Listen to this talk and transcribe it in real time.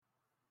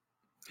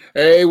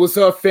Hey, what's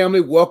up,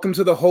 family? Welcome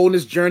to the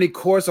Wholeness Journey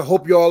course. I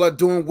hope you all are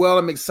doing well.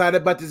 I'm excited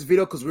about this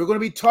video because we're going to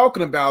be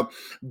talking about,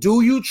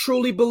 do you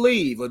truly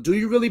believe, or do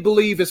you really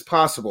believe it's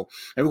possible?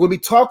 And we're going to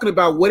be talking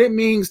about what it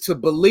means to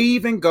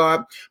believe in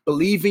God,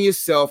 believe in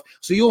yourself,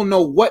 so you'll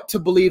know what to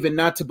believe and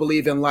not to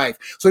believe in life.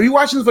 So if you're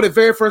watching this for the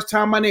very first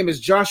time, my name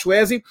is Joshua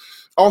Ezzy,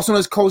 also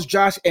known as Coach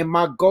Josh, and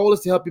my goal is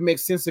to help you make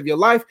sense of your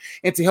life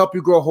and to help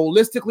you grow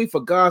holistically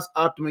for God's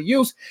optimal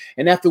use.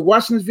 And after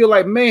watching this video,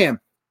 like, man,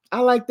 I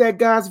like that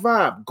guy's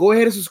vibe. Go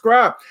ahead and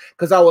subscribe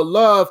because I would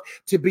love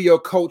to be your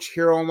coach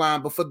here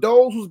online. But for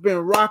those who's been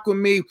rocking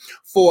with me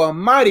for a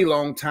mighty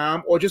long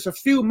time or just a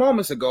few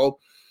moments ago,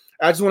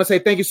 I just want to say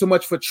thank you so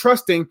much for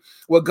trusting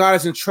what God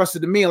has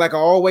entrusted to me. And like I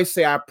always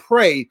say, I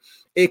pray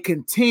it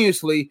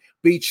continuously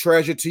be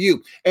treasured to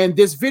you. And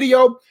this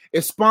video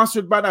is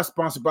sponsored by, not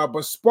sponsored by,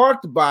 but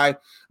sparked by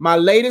my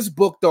latest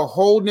book, The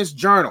Wholeness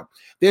Journal.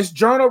 This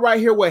journal right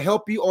here will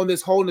help you on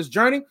this wholeness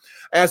journey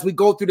as we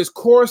go through this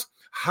course,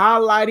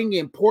 highlighting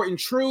important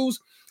truths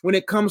when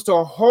it comes to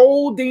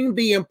holding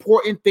the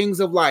important things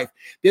of life.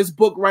 This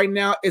book right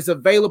now is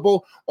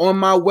available on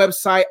my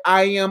website,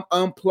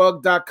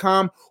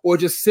 iamunplugged.com, or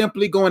just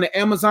simply going to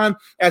Amazon,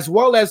 as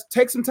well as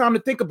take some time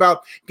to think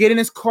about getting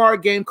this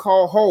card game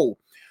called Hold.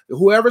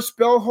 Whoever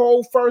spell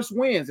Hold first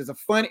wins. It's a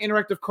fun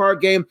interactive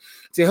card game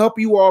to help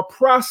you all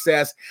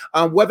process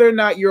whether or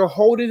not you're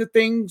holding the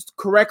things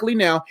correctly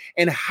now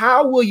and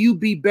how will you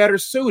be better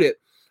suited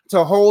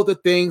to hold the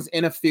things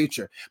in the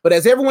future. But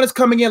as everyone is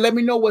coming in, let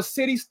me know what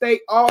city, state,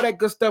 all that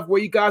good stuff,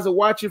 where you guys are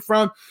watching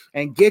from,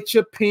 and get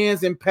your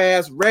pens and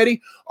pads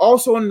ready.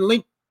 Also in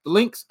the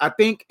links, I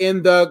think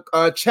in the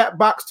chat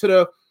box to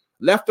the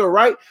left or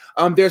right,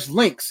 there's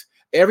links.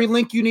 Every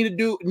link you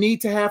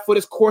need to have for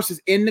this course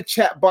is in the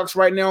chat box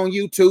right now on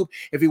YouTube.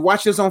 If you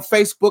watch this on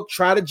Facebook,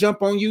 try to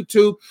jump on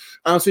YouTube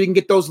so you can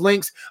get those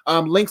links.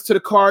 Links to the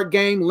card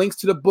game, links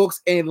to the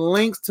books, and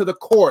links to the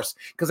course,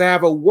 because I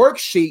have a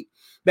worksheet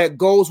that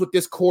goes with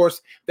this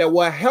course that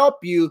will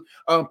help you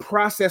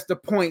process the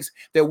points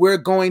that we're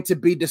going to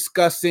be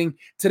discussing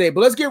today.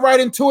 But let's get right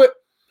into it.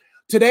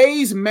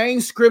 Today's main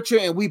scripture,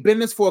 and we've been in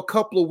this for a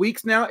couple of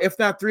weeks now, if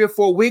not 3 or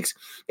 4 weeks,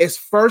 is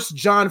 1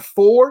 John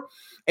 4.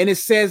 And it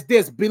says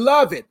this: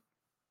 Beloved,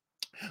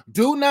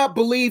 do not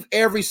believe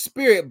every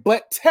spirit,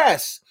 but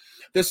test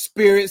the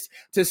spirits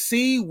to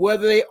see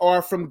whether they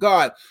are from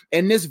God.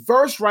 And this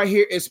verse right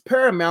here is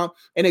paramount,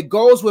 and it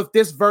goes with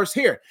this verse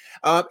here.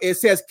 It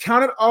says,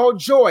 count it all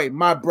joy,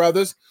 my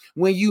brothers,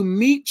 when you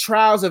meet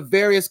trials of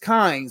various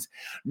kinds,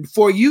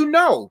 for you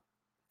know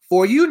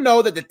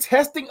that the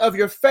testing of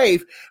your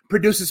faith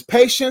produces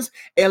patience,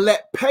 and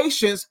let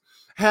patience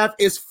have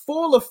its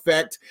full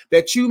effect,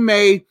 that you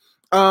may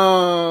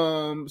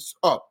know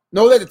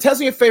that the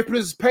testing of faith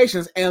produces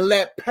patience, and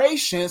let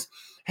patience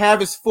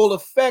have its full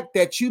effect,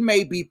 that you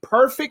may be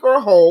perfect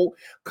or whole,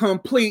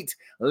 complete,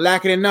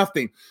 lacking in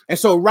nothing. And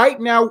so right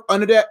now,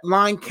 under that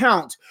line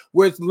count,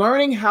 we're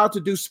learning how to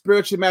do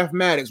spiritual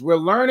mathematics. We're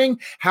learning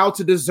how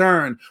to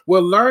discern. We're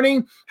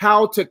learning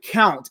how to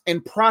count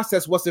and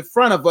process what's in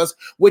front of us,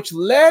 which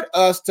led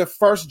us to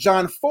 1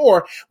 John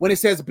 4, when it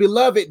says,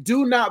 Beloved,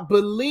 do not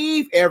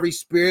believe every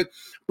spirit,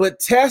 but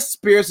test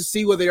spirits to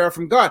see whether they are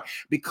from God.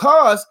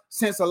 Because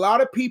since a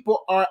lot of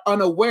people are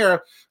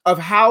unaware of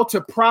how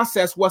to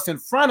process what's in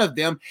front of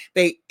them,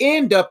 they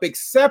end up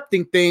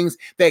accepting things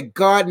that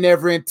God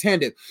never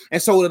intended.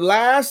 And so the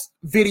last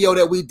video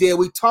that we did,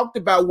 we talked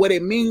about what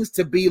it means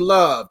to be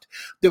loved,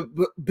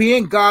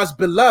 being God's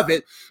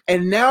beloved.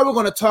 And now we're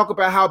going to talk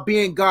about how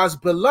being God's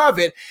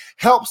beloved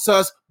helps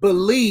us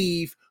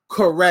believe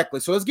correctly.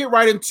 So let's get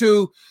right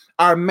into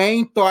our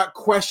main thought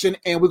question,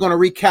 and we're going to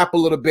recap a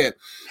little bit.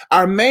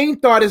 Our main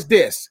thought is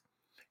this: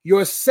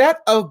 your set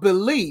of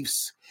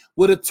beliefs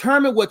will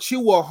determine what you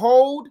will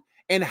hold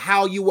and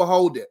how you will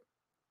hold it.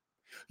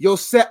 Your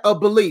set of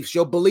beliefs,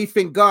 your belief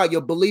in God,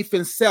 your belief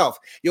in self,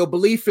 your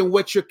belief in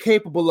what you're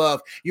capable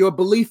of, your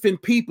belief in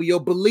people,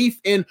 your belief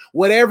in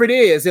whatever it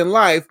is in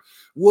life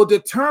will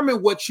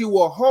determine what you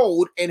will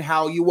hold and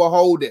how you will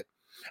hold it.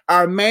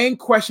 Our main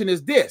question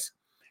is this: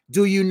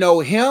 do you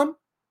know him?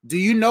 Do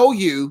you know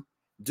you?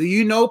 Do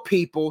you know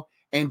people?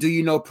 And do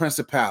you know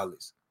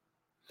principalities?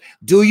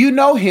 Do you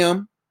know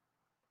him?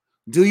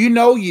 Do you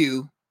know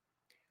you?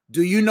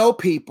 Do you know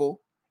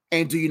people?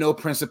 And do you know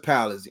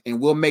principalities?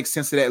 And we'll make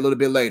sense of that a little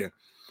bit later.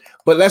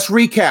 But let's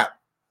recap.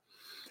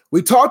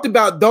 We talked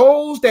about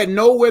those that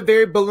know where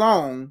they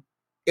belong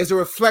is a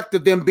reflect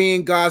of them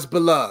being God's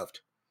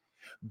beloved.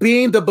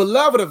 Being the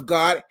beloved of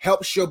God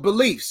helps your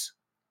beliefs.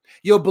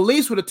 Your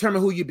beliefs will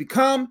determine who you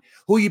become.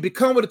 Who you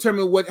become will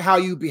determine how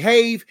you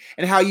behave,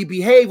 and how you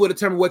behave will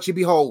determine what you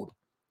behold.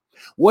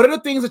 What are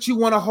the things that you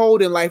want to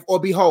hold in life or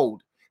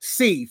behold?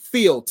 See,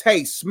 feel,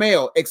 taste,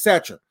 smell,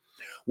 etc.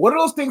 What are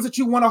those things that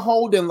you want to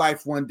hold in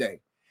life one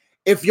day?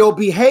 If your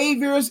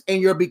behaviors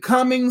and your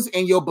becomings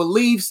and your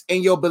beliefs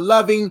and your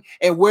beloving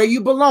and where you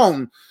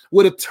belong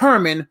will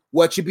determine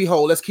what you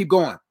behold. Let's keep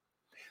going.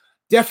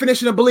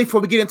 Definition of belief before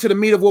we get into the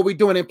meat of what we're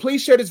doing. And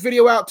please share this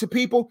video out to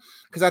people,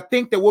 because I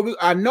think that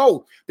I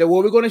know that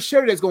what we're going to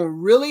share today is going to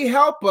really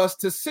help us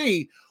to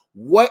see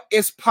what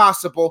is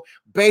possible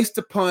based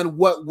upon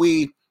what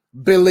we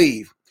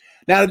believe.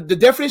 Now, the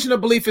definition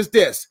of belief is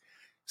this: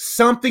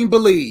 something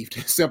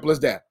believed, simple as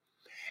that.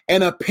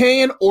 An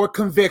opinion or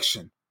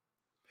conviction.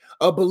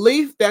 A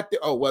belief that,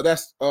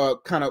 that's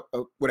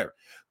whatever.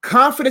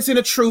 Confidence in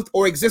the truth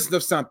or existence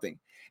of something.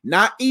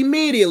 Not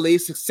immediately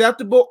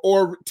susceptible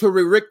or to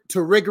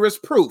rigorous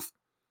proof.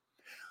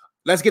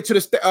 Let's get to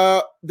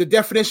the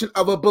definition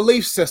of a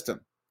belief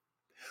system.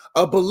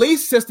 A belief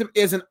system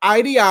is an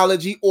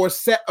ideology or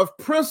set of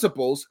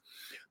principles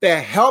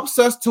that helps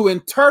us to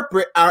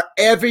interpret our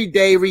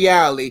everyday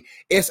reality.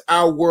 It's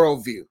our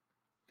worldview.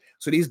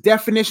 So these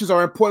definitions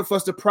are important for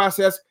us to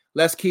process.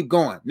 Let's keep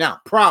going. Now,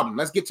 problem.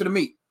 Let's get to the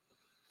meat.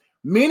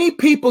 Many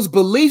people's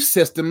belief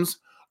systems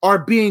are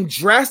being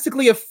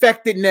drastically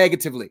affected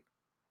negatively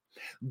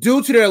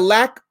due to their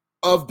lack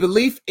of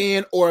belief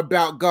in or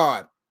about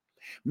God.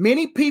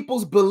 Many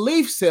people's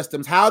belief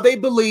systems, how they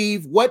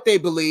believe, what they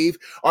believe,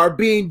 are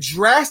being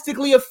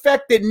drastically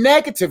affected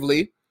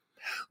negatively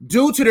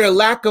due to their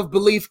lack of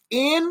belief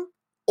in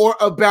or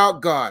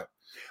about God.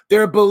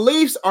 Their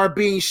beliefs are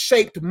being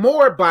shaped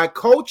more by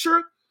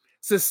culture,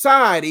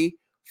 society,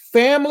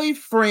 family,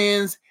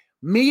 friends,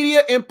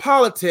 media, and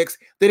politics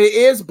than it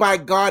is by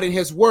God and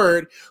his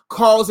word,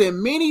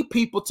 causing many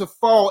people to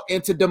fall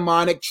into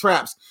demonic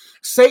traps.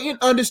 Satan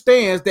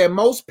understands that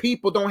most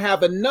people don't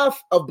have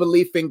enough of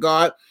belief in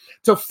God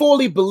to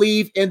fully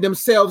believe in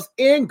themselves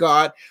in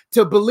God,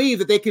 to believe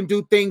that they can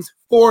do things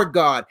for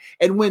God.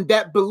 And when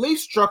that belief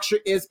structure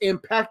is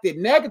impacted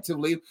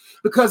negatively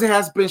because it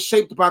has been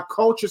shaped by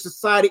culture,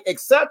 society,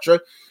 etc.,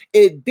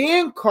 it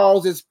then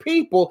causes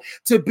people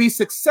to be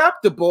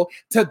susceptible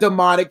to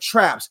demonic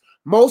traps.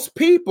 Most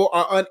people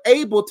are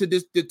unable to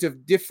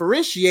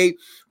differentiate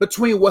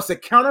between what's a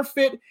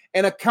counterfeit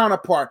and a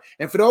counterpart.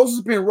 And for those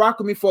who've been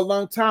rocking me for a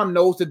long time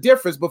knows the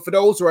difference. But for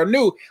those who are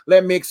new,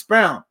 let me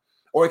expound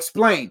or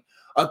explain.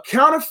 A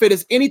counterfeit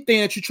is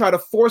anything that you try to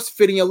force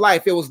fit in your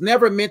life. It was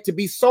never meant to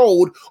be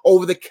sold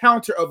over the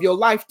counter of your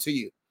life to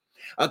you.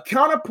 A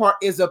counterpart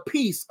is a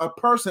piece, a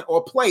person,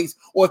 or place,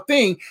 or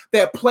thing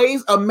that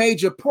plays a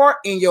major part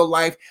in your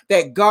life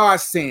that God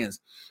sends.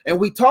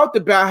 And we talked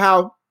about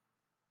how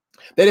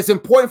that it's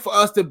important for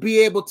us to be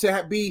able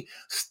to be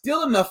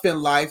still enough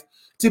in life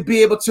to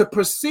be able to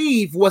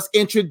perceive what's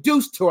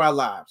introduced to our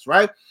lives,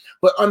 right?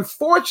 But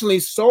unfortunately,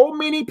 so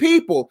many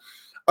people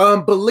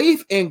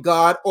belief in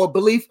God or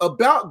belief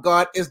about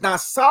God is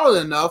not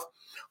solid enough,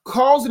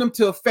 causing them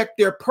to affect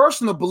their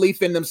personal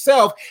belief in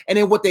themselves and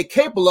in what they're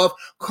capable of,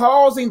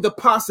 causing the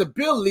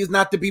possibilities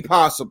not to be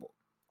possible,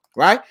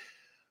 right?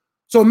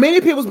 So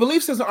many people's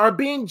belief systems are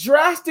being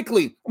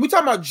drastically, we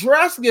talk about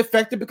drastically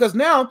affected because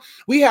now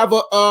we have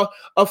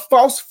a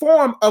false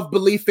form of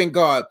belief in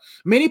God.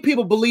 Many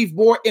people believe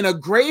more in a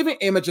graven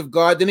image of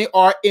God than they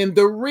are in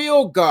the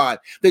real God,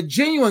 the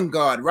genuine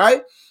God,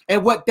 right?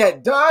 And what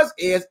that does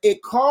is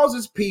it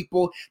causes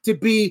people to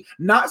be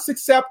not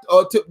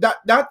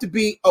to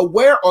be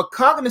aware or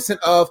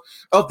cognizant of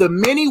the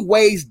many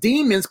ways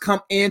demons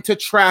come in to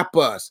trap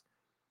us.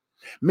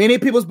 Many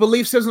people's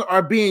belief systems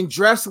are being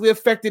drastically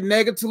affected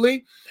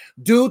negatively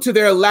due to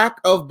their lack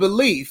of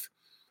belief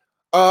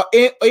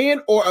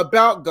in or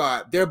about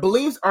God. Their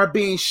beliefs are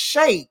being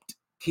shaped,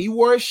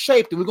 keyword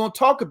shaped, and we're going to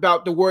talk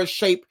about the word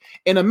shape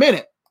in a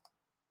minute.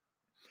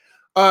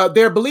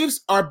 Their beliefs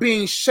are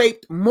being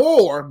shaped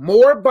more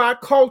by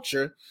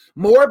culture,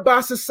 more by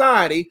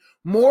society,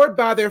 more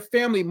by their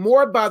family,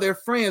 more by their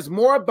friends,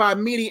 more by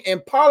media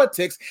and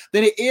politics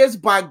than it is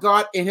by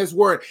God and his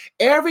word.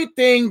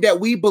 Everything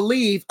that we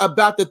believe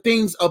about the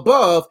things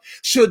above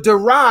should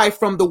derive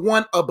from the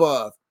one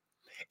above.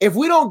 If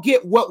we don't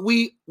get what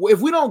we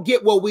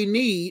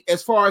need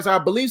as far as our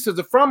belief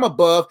system from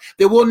above,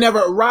 then we'll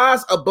never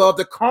rise above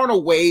the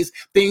carnal ways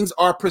things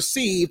are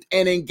perceived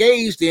and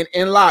engaged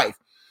in life.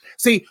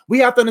 See, we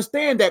have to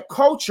understand that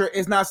culture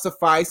is not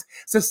suffice.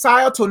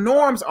 Societal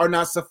norms are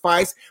not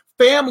suffice.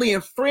 Family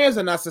and friends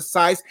are not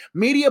suffice.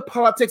 Media,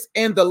 politics,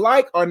 and the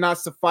like are not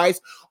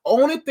suffice.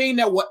 Only thing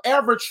that will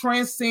ever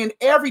transcend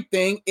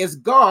everything is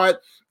God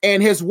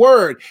and his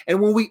word.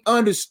 And when we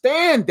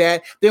understand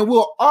that, then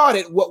we'll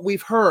audit what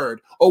we've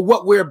heard or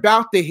what we're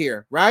about to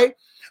hear, right?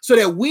 So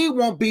that we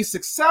won't be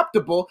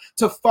susceptible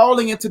to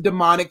falling into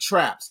demonic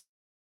traps.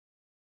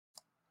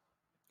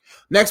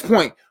 Next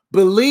point.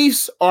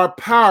 Beliefs are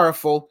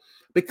powerful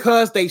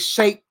because they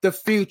shape the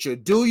future.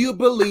 Do you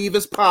believe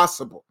it's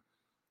possible?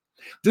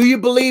 Do you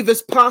believe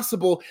it's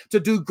possible to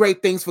do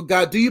great things for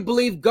God? Do you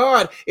believe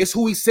God is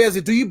who he says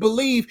it? Do you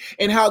believe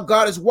in how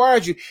God has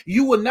wired you?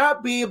 You will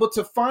not be able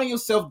to find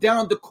yourself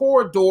down the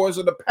corridors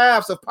or the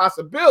paths of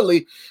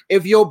possibility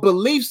if your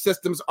belief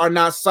systems are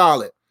not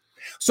solid.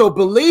 So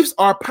beliefs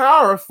are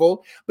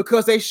powerful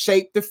because they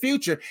shape the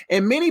future.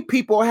 And many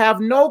people have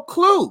no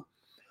clue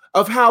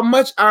of how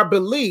much our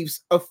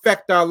beliefs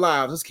affect our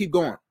lives. Let's keep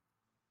going.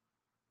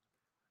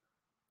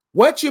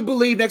 What you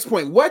believe, next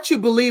point, what you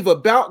believe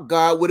about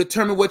God will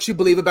determine what you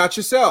believe about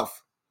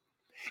yourself.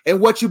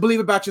 And what you believe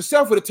about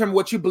yourself will determine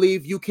what you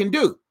believe you can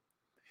do.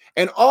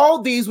 And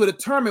all these will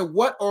determine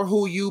what or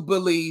who you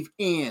believe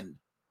in.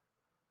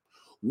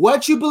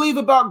 What you believe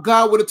about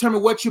God will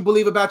determine what you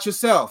believe about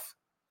yourself.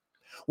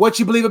 What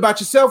you believe about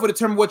yourself will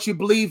determine what you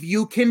believe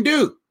you can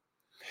do.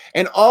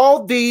 And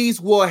all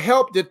these will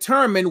help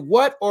determine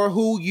what or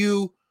who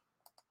you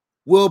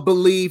will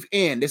believe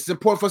in. This is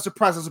important for us to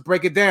process and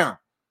break it down.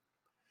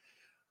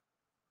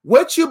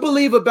 What you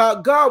believe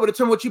about God will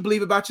determine what you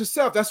believe about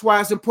yourself. That's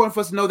why it's important for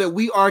us to know that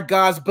we are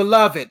God's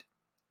beloved,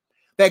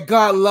 that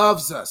God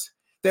loves us,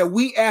 that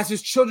we as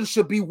his children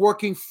should be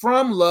working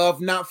from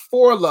love, not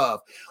for love.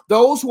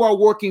 Those who are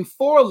working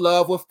for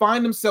love will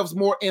find themselves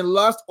more in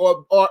lust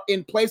or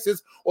in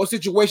places or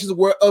situations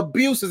where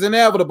abuse is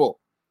inevitable.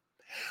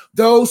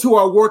 Those who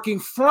are working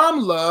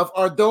from love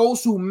are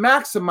those who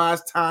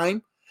maximize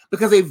time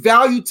because they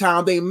value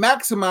time. They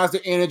maximize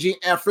their energy and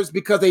efforts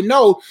because they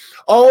know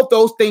all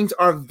those things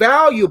are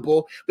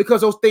valuable,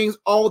 because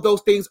all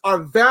those things are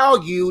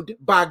valued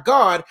by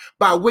God,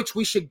 by which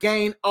we should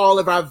gain all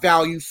of our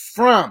values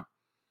from.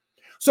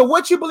 So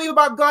what you believe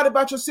about God,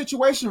 about your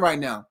situation right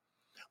now?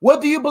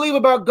 What do you believe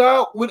about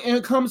God when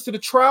it comes to the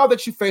trial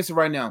that you're facing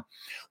right now?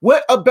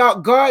 What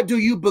about God do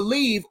you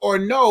believe or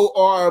know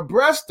or are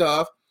abreast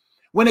of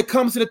when it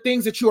comes to the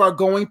things that you are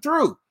going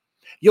through?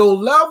 Your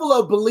level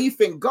of belief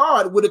in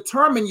God will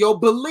determine your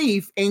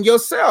belief in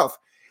yourself.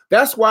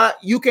 That's why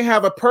you can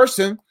have a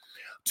person,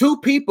 two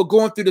people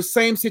going through the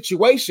same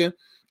situation,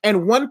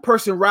 and one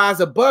person rise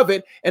above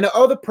it and the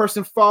other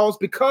person falls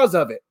because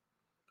of it.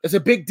 It's a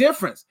big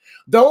difference.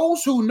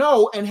 Those who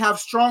know and have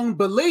strong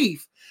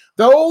belief,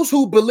 those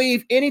who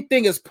believe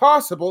anything is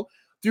possible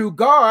through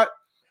God,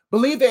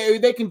 believe that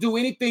they can do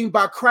anything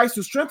by Christ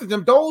who strengthens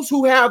them. Those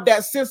who have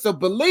that sense of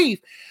belief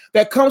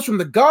that comes from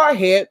the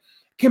Godhead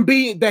can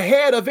be the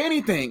head of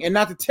anything and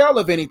not the tail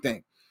of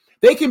anything.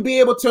 They can be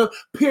able to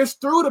pierce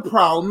through the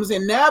problems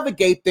and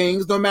navigate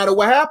things no matter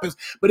what happens.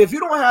 But if you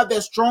don't have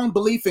that strong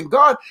belief in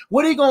God,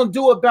 what are you going to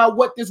do about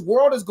what this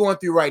world is going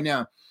through right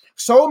now?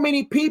 So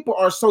many people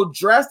are so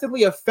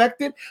drastically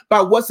affected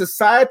by what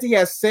society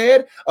has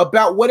said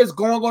about what is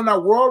going on in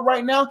our world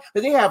right now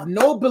that they have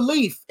no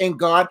belief in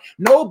God,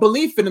 no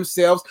belief in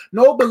themselves,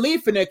 no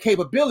belief in their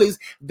capabilities,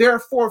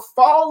 therefore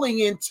falling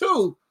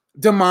into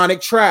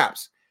demonic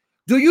traps.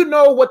 Do you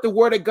know what the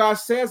word of God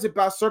says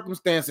about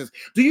circumstances?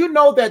 Do you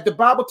know that the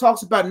Bible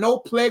talks about no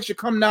plague should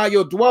come nigh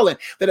your dwelling,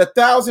 that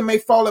 1,000 may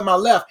fall at my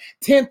left,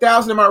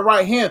 10,000 at my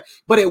right hand,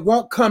 but it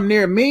won't come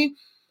near me?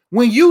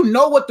 When you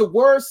know what the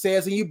word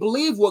says and you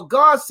believe what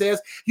God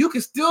says, you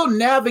can still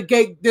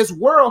navigate this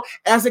world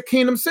as a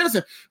kingdom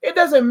citizen. It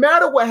doesn't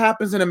matter what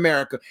happens in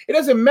America. It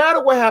doesn't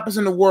matter what happens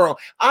in the world.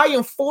 I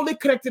am fully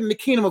connected in the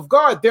kingdom of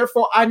God.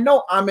 Therefore, I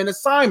know I'm in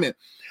assignment.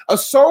 A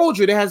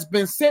soldier that has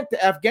been sent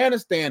to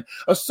Afghanistan,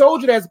 a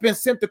soldier that has been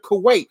sent to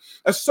Kuwait,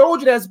 a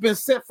soldier that has been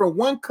sent from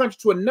one country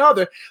to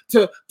another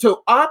to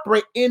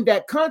operate in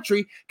that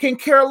country can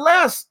care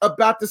less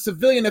about the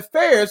civilian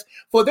affairs,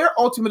 for their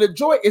ultimate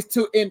joy is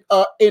to do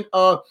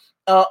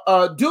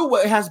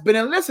what has been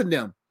enlisted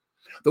them.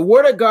 The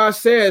word of God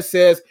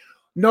says,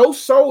 no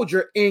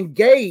soldier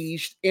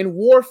engaged in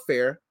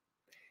warfare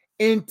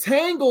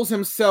entangles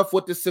himself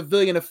with the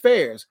civilian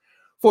affairs,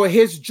 for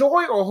his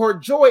joy or her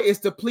joy is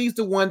to please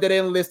the one that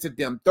enlisted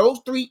them. Those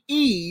 3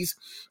 E's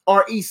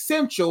are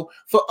essential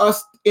for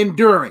us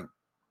enduring.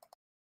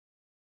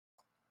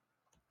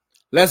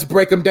 Let's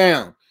break them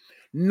down.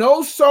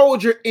 No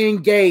soldier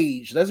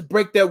engaged. Let's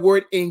break that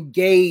word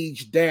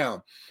engaged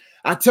down.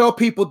 I tell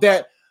people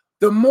that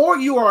the more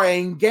you are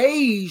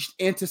engaged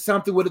into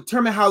something will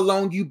determine how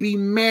long you be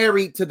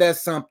married to that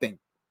something.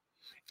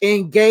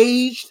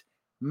 Engaged,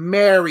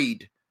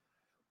 married.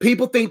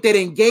 People think that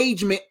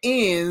engagement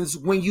ends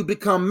when you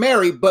become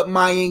married, but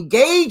my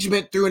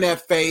engagement through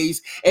that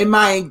phase and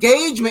my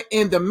engagement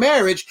in the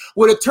marriage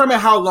will determine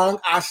how long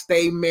I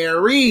stay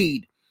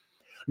married.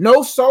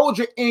 No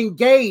soldier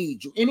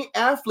engaged. Any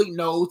athlete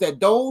knows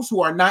that those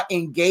who are not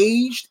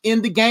engaged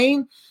in the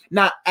game,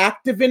 not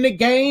active in the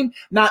game,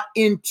 not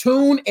in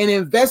tune and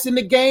invest in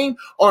the game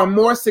are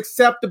more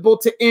susceptible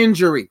to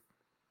injury.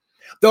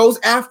 Those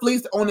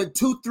athletes on the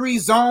 2-3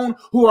 zone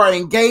who are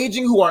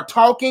engaging, who are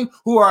talking,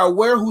 who are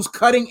aware who's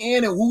cutting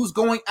in and who's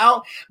going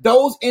out,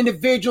 those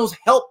individuals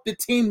help the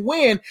team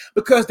win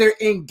because they're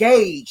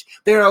engaged.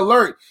 They're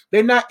alert.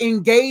 They're not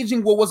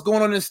engaging with what's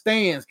going on in the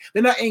stands.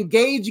 They're not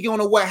engaging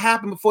on what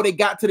happened before they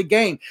got to the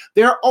game.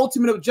 Their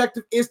ultimate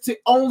objective is to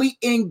only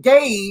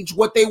engage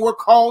what they were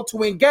called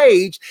to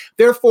engage,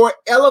 therefore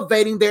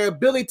elevating their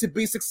ability to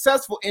be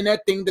successful in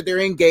that thing that they're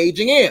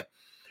engaging in.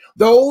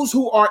 Those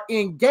who are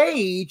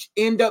engaged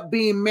end up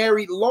being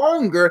married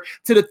longer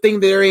to the thing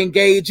that they're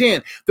engaged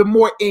in. The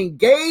more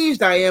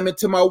engaged I am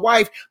into my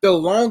wife, the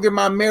longer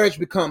my marriage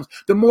becomes.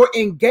 The more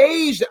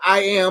engaged I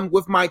am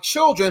with my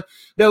children,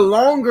 the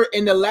longer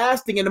and the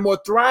lasting and the more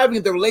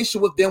thriving the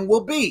relationship with them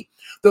will be.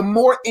 The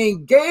more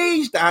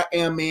engaged I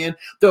am in,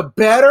 the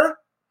better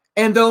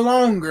and the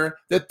longer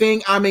the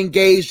thing I'm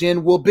engaged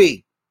in will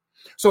be.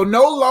 So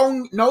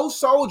no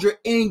soldier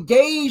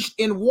engaged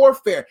in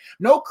warfare.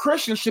 No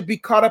Christian should be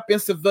caught up in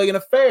civilian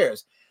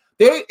affairs.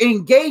 Their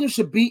engagement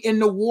should be in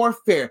the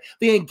warfare.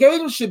 The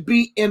engagement should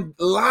be in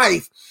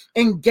life,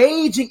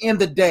 engaging in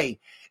the day.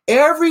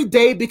 Every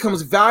day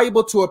becomes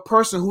valuable to a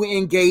person who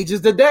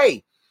engages the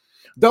day.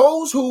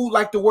 Those who,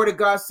 like the word of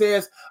God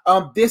says,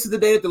 this is the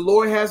day that the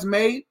Lord has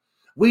made.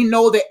 We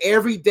know that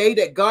every day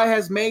that God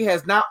has made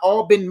has not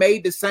all been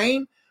made the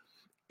same.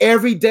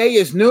 Every day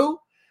is new.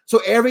 So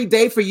every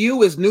day for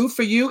you is new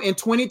for you in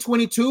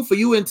 2022, for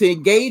you and to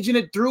engage in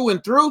it through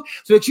and through,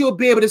 so that you'll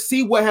be able to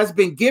see what has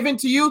been given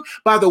to you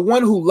by the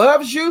one who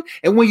loves you.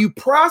 And when you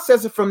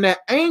process it from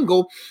that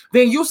angle,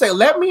 then you'll say,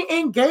 let me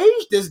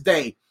engage this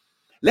day.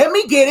 Let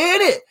me get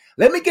in it.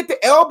 Let me get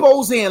the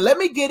elbows in. Let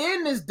me get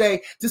in this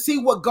day to see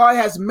what God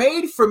has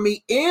made for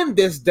me in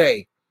this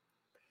day.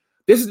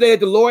 This is the day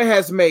that the Lord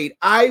has made.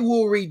 I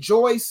will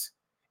rejoice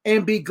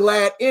and be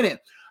glad in it.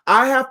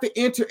 I have to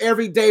enter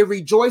every day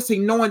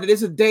rejoicing, knowing that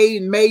it's a day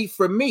made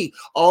for me.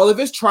 All of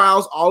his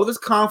trials, all of his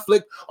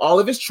conflict,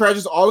 all of his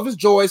treasures, all of his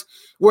joys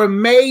were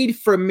made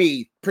for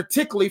me,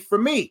 particularly for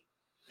me,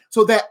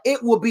 so that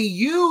it will be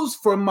used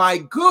for my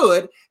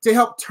good to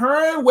help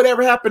turn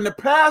whatever happened in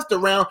the past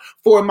around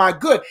for my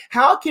good.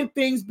 How can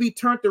things be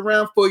turned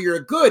around for your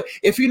good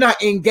if you're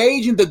not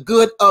engaging the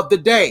good of the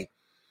day?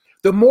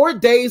 The more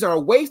days are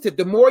wasted,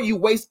 the more you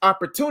waste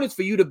opportunities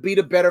for you to be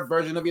the better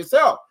version of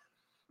yourself.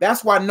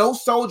 That's why no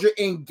soldier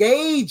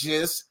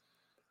engages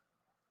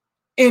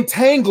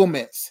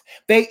entanglements.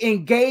 They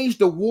engage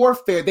the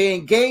warfare. They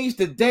engage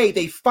the day.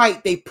 They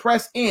fight. They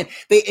press in.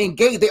 They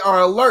engage. They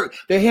are alert.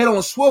 Their head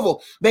on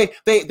swivel. They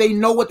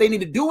know what they need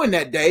to do in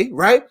that day,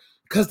 right?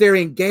 Because they're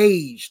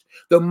engaged.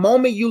 The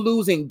moment you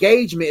lose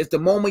engagement is the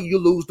moment you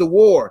lose the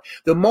war.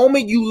 The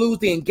moment you lose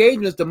the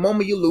engagement is the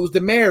moment you lose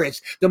the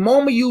marriage. The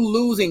moment you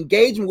lose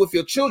engagement with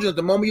your children is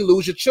the moment you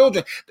lose your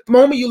children. The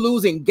moment you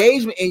lose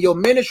engagement in your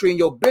ministry, in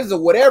your business,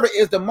 whatever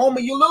is the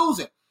moment you lose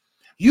it.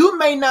 You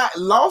may not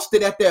lost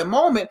it at that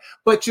moment,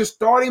 but you're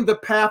starting the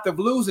path of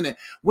losing it.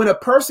 When a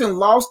person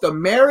lost a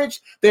marriage,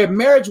 their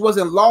marriage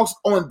wasn't lost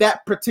on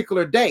that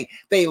particular day.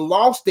 They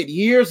lost it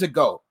years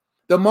ago.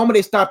 The moment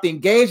they stopped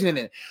engaging in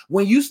it.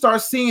 When you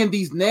start seeing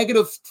these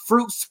negative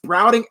fruits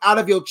sprouting out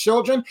of your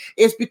children,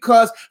 it's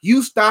because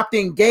you stopped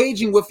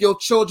engaging with your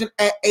children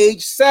at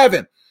age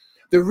 7.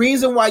 The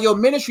reason why your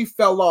ministry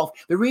fell off,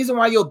 the reason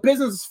why your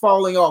business is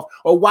falling off,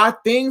 or why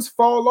things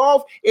fall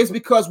off is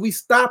because we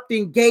stopped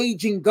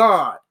engaging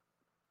God.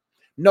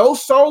 No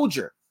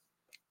soldier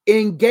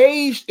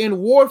engaged in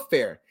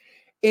warfare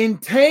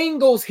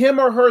entangles him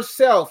or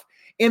herself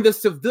in the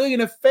civilian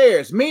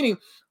affairs, meaning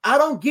I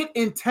don't get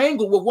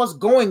entangled with what's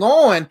going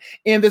on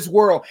in this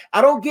world. I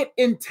don't get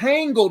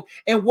entangled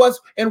in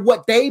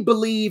what they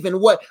believe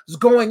and what's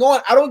going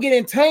on. I don't get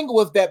entangled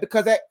with that,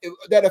 because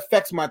that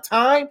affects my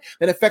time,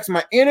 that affects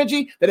my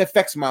energy, that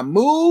affects my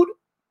mood.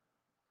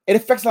 It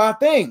affects a lot of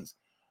things.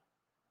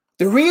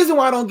 The reason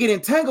why I don't get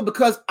entangled,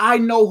 because I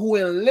know who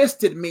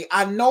enlisted me.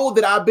 I know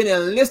that I've been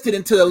enlisted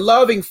into the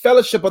loving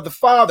fellowship of the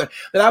Father,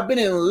 that I've been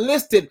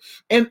enlisted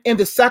in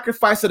the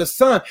sacrifice of the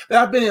Son,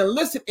 that I've been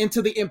enlisted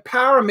into the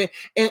empowerment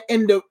and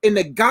in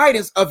the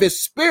guidance of his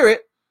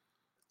Spirit,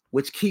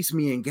 which keeps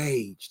me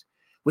engaged,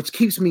 which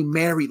keeps me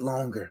married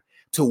longer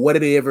to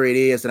whatever it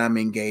is that I'm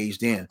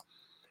engaged in.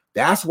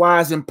 That's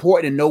why it's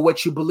important to know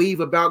what you believe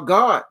about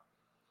God,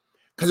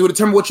 because it will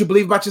determine what you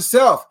believe about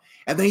yourself.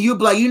 And then you'll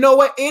be like, you know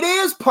what? It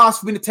is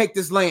possible to take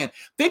this land.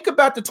 Think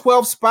about the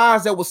 12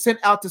 spies that were sent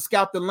out to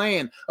scout the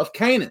land of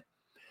Canaan.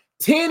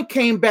 10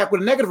 came back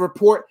with a negative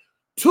report.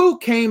 2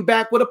 came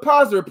back with a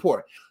positive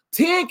report.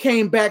 10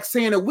 came back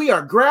saying that we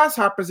are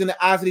grasshoppers in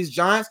the eyes of these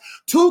giants.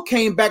 2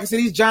 came back and said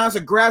these giants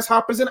are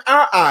grasshoppers in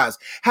our eyes.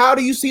 How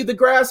do you see the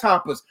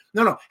grasshoppers?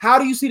 No. How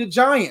do you see the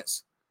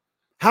giants?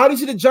 How do you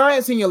see the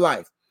giants in your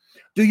life?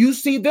 Do you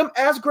see them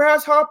as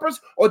grasshoppers,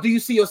 or do you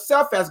see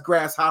yourself as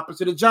grasshoppers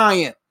to the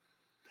giant?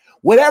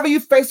 Whatever you're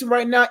facing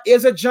right now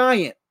is a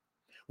giant.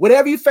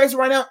 Whatever you're facing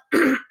right now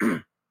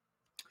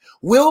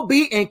will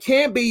be and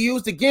can be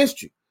used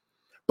against you.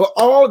 But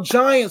all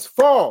giants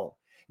fall.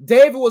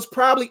 David was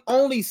probably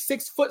only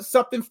 6 foot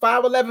something,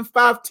 5'11",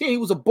 5'10". He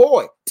was a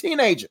boy,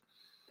 teenager.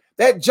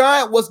 That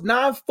giant was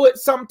 9 foot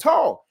something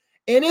tall.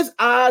 In his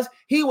eyes,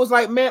 he was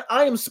like, man,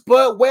 I am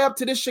Spud Webb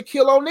to this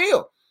Shaquille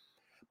O'Neal.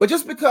 But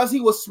just because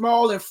he was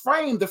small in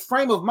frame, the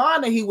frame of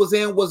mind that he was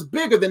in was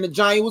bigger than the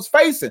giant he was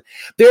facing.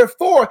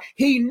 Therefore,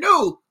 he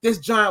knew this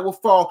giant would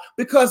fall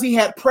because he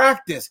had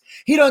practice.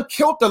 He done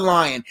killed the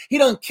lion. He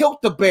done killed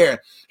the bear.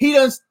 He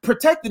done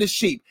protected the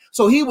sheep.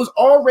 So he was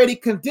already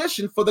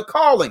conditioned for the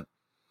calling.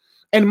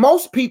 And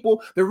most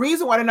people, the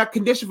reason why they're not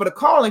conditioned for the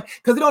calling,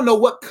 because they don't know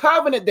what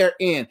covenant they're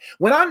in.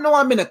 When I know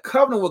I'm in a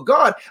covenant with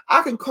God,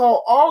 I can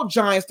call all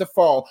giants to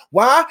fall.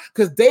 Why?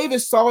 Because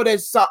David saw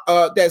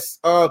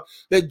that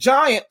the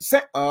giant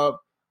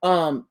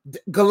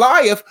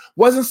Goliath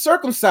wasn't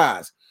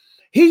circumcised.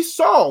 He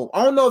saw,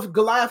 I don't know if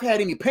Goliath had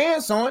any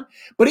pants on,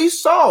 but he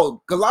saw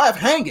Goliath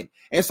hanging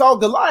and saw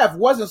Goliath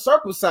wasn't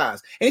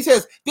circumcised. And he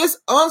says, this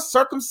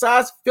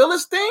uncircumcised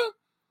Philistine,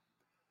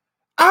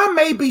 I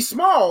may be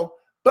small,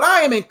 but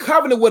I am in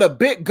covenant with a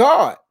big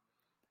God.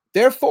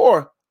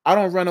 Therefore, I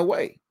don't run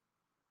away.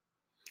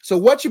 So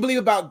what you believe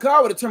about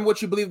God will determine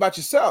what you believe about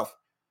yourself.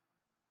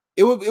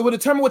 It will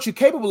determine what you're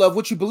capable of,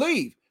 what you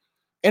believe.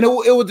 And it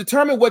will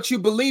determine what you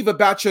believe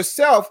about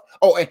yourself.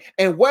 Oh,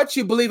 and what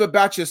you believe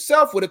about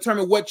yourself will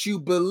determine what you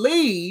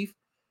believe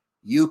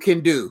you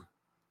can do.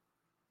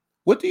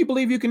 What do you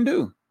believe you can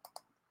do?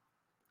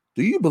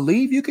 Do you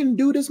believe you can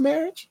do this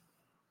marriage?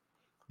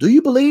 Do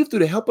you believe through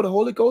the help of the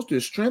Holy Ghost, through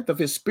the strength of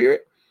his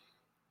spirit,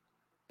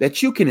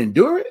 that you can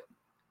endure it?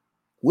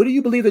 What do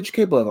you believe that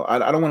you're capable of?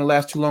 I don't want to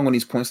last too long on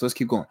these points, so let's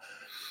keep going.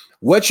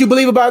 What you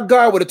believe about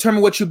God will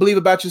determine what you believe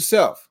about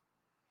yourself.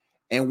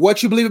 And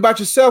what you believe about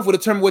yourself will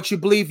determine what you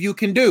believe you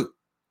can do.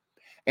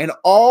 And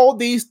all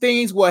these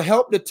things will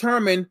help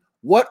determine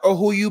what or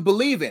who you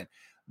believe in.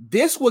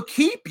 This will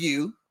keep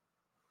you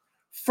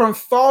from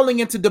falling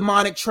into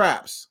demonic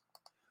traps.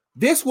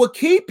 This will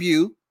keep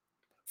you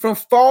from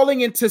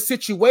falling into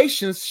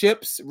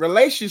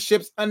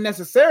relationships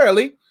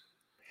unnecessarily,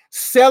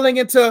 selling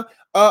into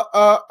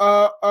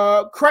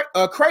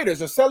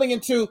craters, or selling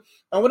into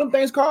what are them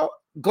things called?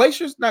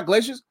 Glaciers? Not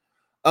glaciers.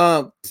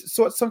 So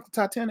it's something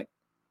Titanic.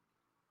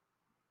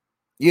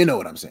 You know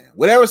what I'm saying.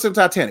 Whatever some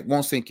Titanic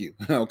won't sink you.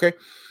 Okay.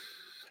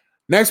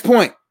 Next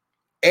point.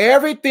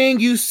 Everything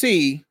you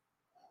see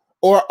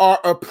or are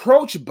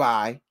approached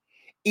by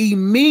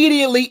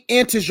immediately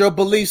enters your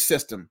belief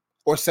system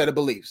or set of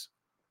beliefs.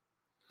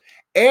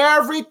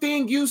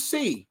 Everything you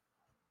see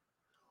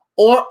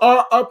or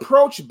are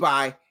approached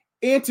by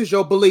enters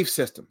your belief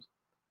system.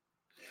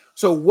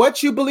 So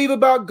what you believe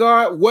about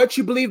God, what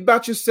you believe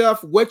about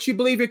yourself, what you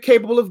believe you're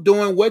capable of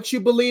doing, what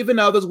you believe in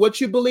others, what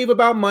you believe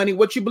about money,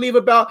 what you believe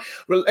about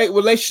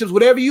relationships,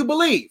 whatever you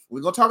believe.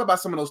 We're going to talk about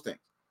some of those things.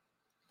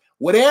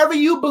 Whatever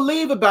you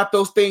believe about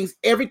those things,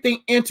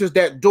 everything enters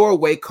that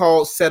doorway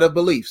called set of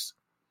beliefs.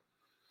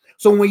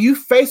 So when you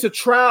face a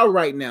trial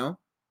right now,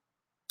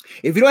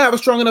 if you don't have a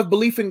strong enough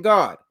belief in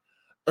God,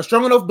 a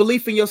strong enough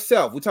belief in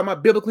yourself, we're talking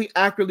about biblically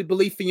accurately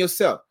belief in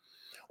yourself,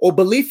 or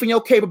belief in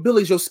your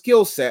capabilities, your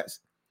skill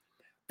sets,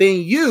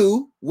 then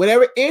you,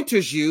 whatever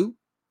enters you,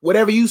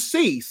 whatever you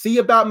see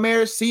about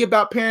marriage, see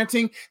about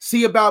parenting,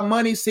 see about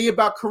money, see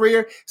about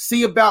career,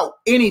 see about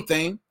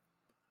anything,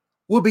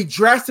 will be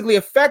drastically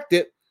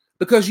affected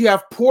because you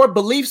have poor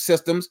belief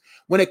systems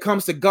when it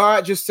comes to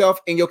God, yourself,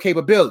 and your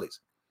capabilities.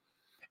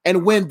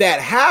 And when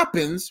that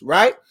happens,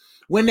 right?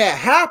 When that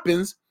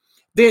happens,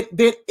 then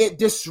it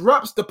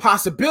disrupts the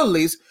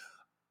possibilities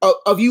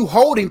of you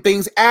holding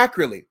things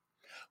accurately.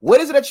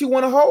 What is it that you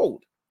want to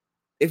hold?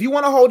 If you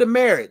want to hold a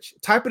marriage,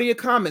 type it in your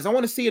comments. I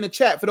want to see in the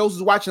chat for those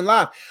who's watching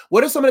live.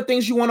 What are some of the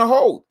things you want to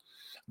hold?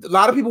 A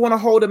lot of people want to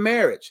hold a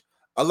marriage.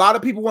 A lot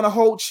of people want to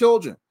hold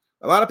children.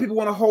 A lot of people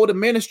want to hold a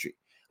ministry.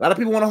 A lot of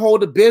people want to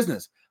hold a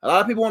business. A lot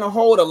of people want to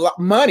hold a lot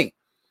money.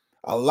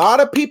 A lot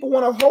of people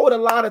want to hold a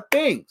lot of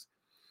things.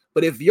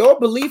 But if your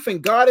belief in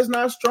God is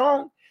not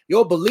strong,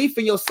 your belief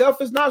in yourself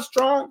is not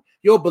strong,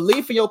 your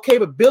belief in your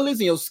capabilities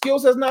and your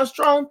skills is not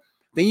strong,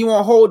 then you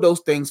won't hold those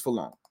things for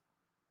long.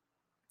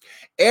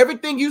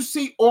 Everything you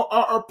see or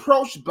are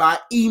approached by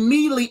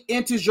immediately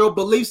enters your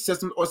belief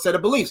system or set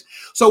of beliefs.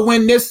 So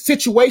when this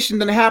situation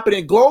that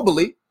happened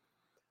globally,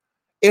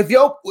 if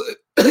your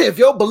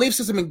belief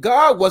system in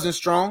God wasn't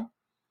strong,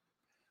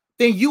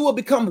 then you will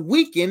become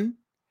weakened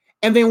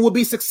and then will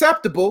be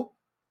susceptible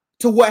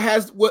to what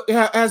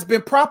has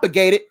been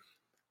propagated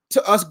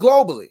to us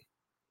globally,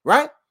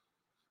 right?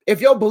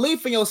 If your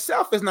belief in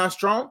yourself is not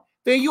strong,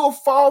 then you will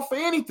fall for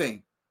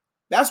anything.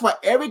 That's why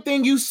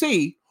everything you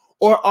see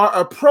or are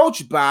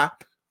approached by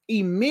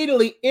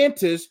immediately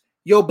enters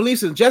your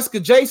beliefs. And Jessica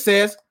J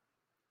says,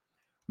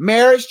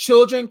 marriage,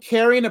 children,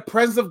 carrying the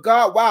presence of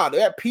God. Wow,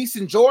 that peace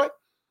and joy.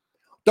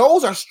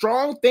 Those are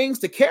strong things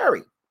to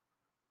carry.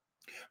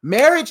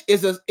 Marriage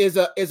is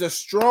a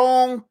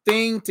strong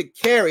thing to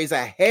carry. It's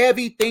a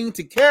heavy thing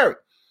to carry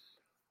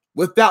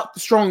without the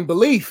strong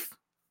belief.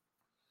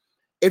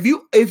 If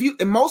you,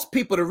 and most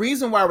people, the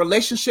reason why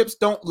relationships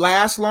don't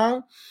last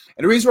long,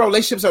 and the reason why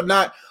relationships are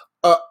not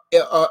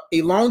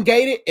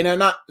elongated and are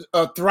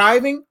not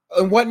thriving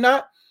and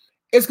whatnot,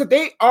 is because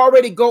they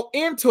already go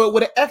into it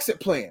with an exit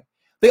plan.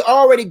 They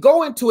already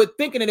go into it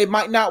thinking that it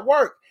might not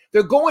work.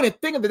 They're going and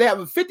thinking that they have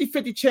a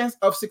 50-50 chance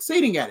of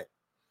succeeding at it.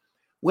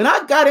 When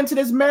I got into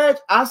this marriage,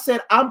 I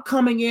said, I'm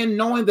coming in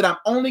knowing that I'm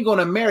only going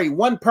to marry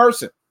one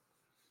person.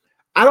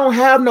 I don't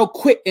have no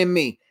quit in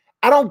me.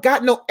 I don't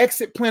got no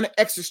exit plan or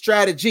exit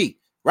strategy,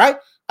 right?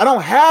 I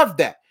don't have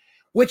that,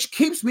 which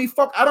keeps me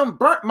I done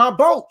burnt my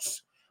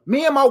boats.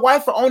 Me and my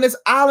wife are on this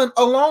island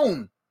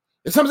alone.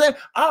 You know what I'm saying?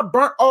 I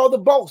burnt all the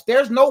boats.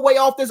 There's no way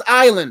off this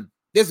island,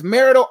 this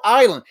marital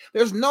island.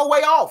 There's no way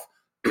off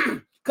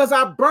because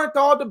I burnt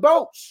all the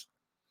boats.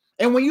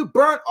 And when you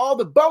burn all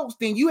the boats,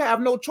 then you have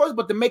no choice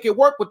but to make it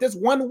work with this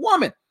one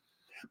woman.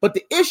 But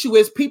the issue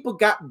is people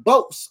got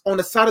boats on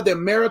the side of their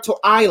marital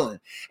island,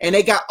 and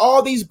they got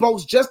all these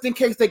boats just in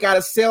case they got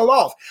to sail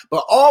off.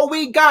 But all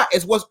we got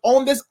is what's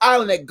on this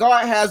island that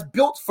God has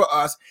built for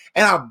us.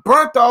 And I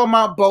burnt all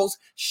my boats.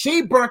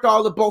 She burnt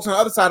all the boats on the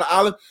other side of the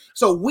island.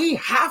 So we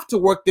have to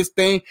work this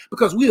thing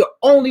because we're the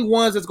only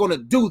ones that's going to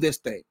do this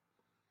thing.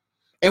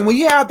 And when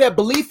you have that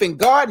belief in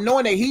God,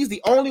 knowing that he's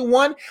the only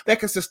one that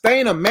can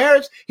sustain a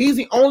marriage, he's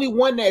the only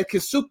one that can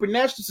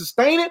supernaturally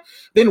sustain it,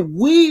 then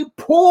we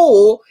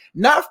pull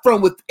not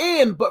from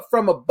within, but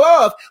from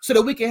above so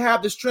that we can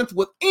have the strength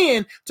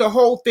within to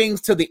hold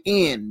things to the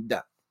end.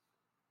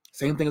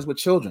 Same thing as with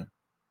children.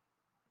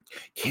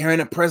 Carrying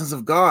the presence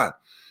of God.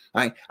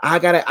 I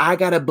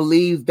gotta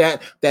believe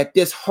that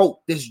this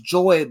hope, this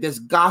joy, this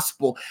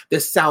gospel,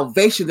 this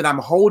salvation that I'm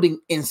holding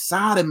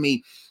inside of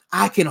me,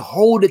 I can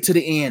hold it to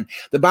the end.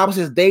 The Bible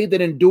says, they that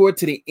endure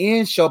to the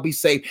end shall be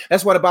saved.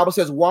 That's why the Bible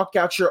says, walk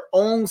out your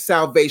own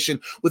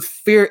salvation with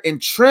fear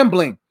and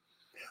trembling,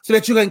 so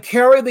that you can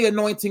carry the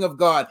anointing of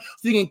God,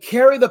 so you can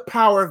carry the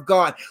power of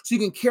God, so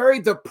you can carry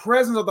the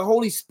presence of the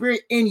Holy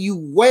Spirit in you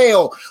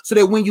well, so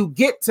that when you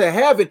get to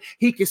heaven,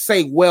 he can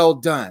say, well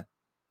done.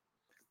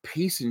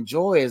 Peace and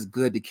joy is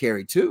good to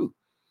carry too.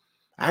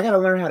 I got to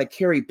learn how to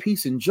carry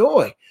peace and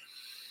joy.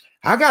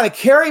 I got to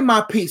carry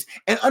my peace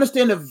and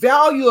understand the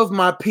value of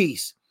my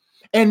peace,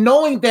 and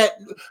knowing that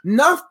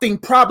nothing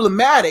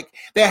problematic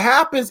that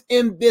happens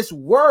in this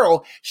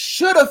world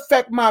should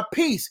affect my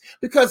peace,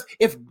 because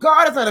if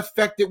God is not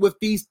affected with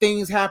these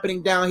things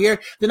happening down here,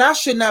 then I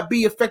should not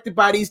be affected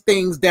by these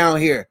things down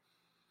here.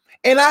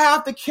 And I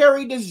have to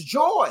carry this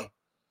joy.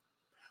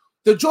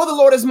 The joy of the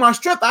Lord is my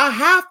strength. I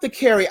have to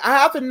carry. I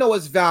have to know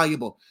it's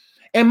valuable.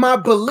 And my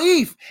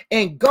belief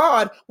in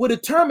God will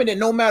determine that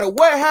no matter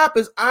what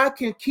happens, I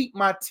can keep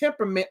my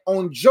temperament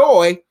on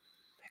joy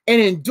and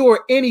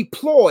endure any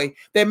ploy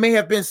that may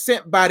have been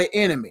sent by the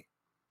enemy.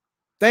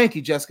 Thank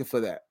you, Jessica, for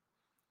that.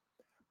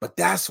 But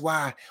that's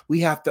why we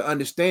have to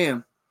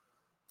understand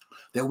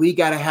that we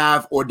got to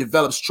have or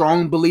develop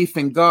strong belief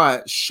in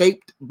God,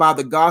 shaped by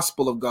the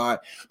gospel of God,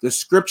 the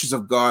scriptures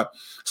of God,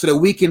 so that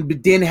we can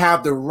then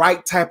have the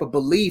right type of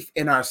belief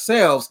in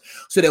ourselves,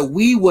 so that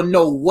we will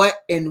know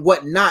what and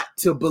what not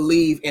to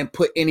believe and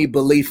put any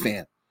belief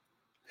in.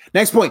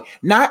 Next point,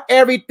 not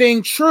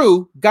everything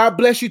true. God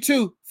bless you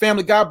too,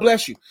 family. God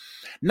bless you.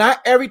 Not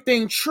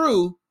everything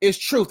true is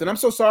truth. And I'm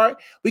so sorry.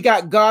 We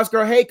got God's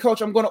Girl. Hey,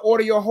 coach, I'm going to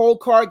order your whole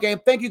card game.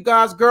 Thank you,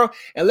 God's Girl.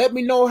 And let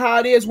me know how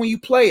it is when you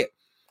play it.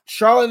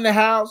 Charlotte in the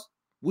house.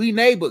 We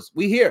neighbors.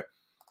 We here.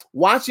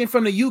 Watching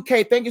from the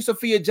UK. Thank you,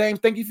 Sophia James.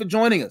 Thank you for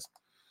joining us.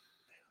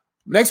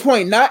 Next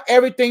point. Not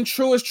everything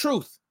true is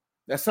truth.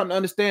 That's something to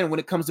understand when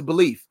it comes to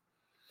belief.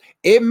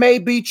 It may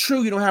be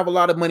true you don't have a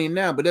lot of money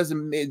now, but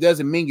it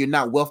doesn't mean you're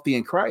not wealthy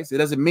in Christ. It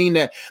doesn't mean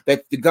that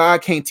the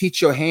God can't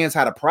teach your hands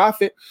how to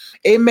profit.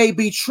 It may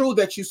be true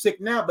that you're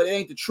sick now, but it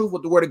ain't the truth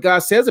what the word of God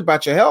says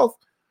about your health.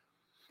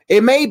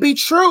 It may be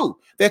true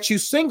that you're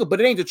single, but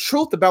it ain't the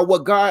truth about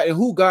what God and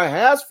who God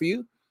has for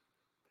you.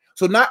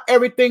 So not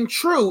everything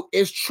true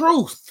is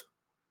truth.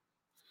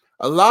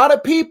 A lot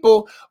of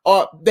people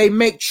they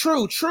make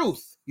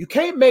truth. You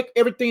can't make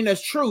everything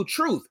that's true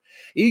truth.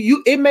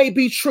 It may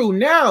be true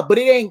now, but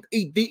it ain't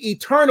the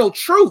eternal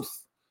truth.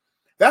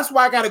 That's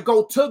why I got to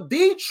go to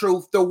the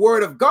truth, the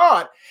word of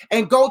God,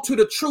 and go to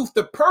the truth,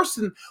 the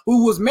person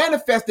who was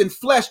manifest in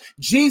flesh,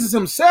 Jesus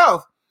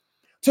himself,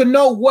 to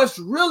know what's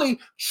really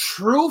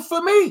true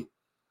for me.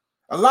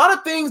 A lot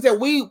of things that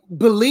we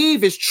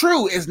believe is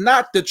true is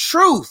not the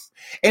truth.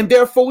 And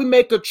therefore we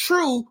make a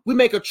truth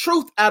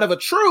out of a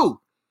truth.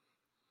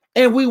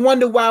 And we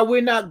wonder why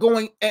we're not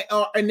going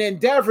and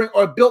endeavoring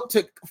or built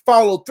to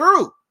follow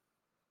through.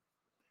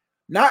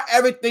 Not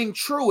everything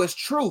true is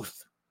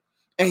truth.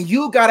 And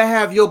you got to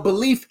have your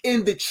belief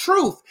in the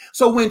truth.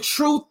 So when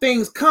true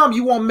things come,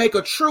 you won't make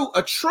a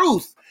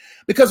truth.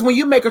 Because when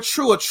you make a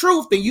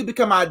truth, then you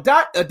become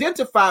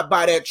identified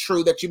by that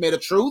truth that you made a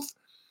truth.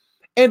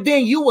 And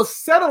then you will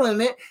settle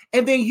in it.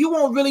 And then you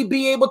won't really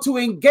be able to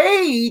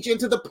engage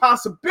into the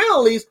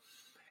possibilities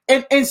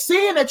and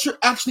seeing that you're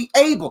actually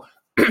able.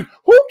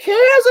 Who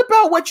cares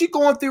about what you're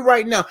going through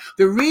right now?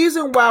 The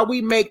reason why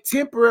we make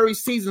temporary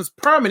seasons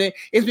permanent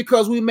is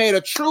because we made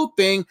a true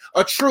thing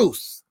a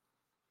truth.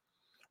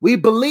 We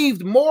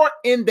believed more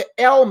in the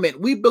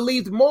ailment. We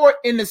believed more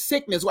in the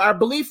sickness. Our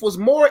belief was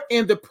more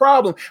in the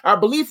problem. Our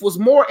belief was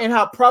more in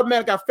how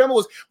problematic our family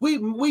was.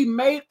 We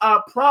made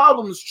our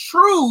problems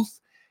truth.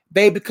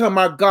 They become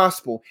our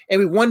gospel. And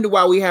we wonder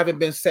why we haven't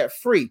been set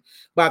free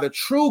by the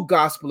true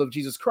gospel of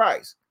Jesus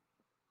Christ.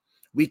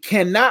 We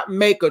cannot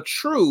make a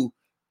truth.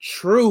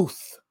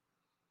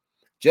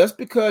 Just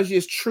because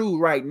it's true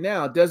right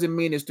now doesn't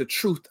mean it's the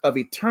truth of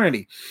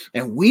eternity.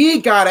 And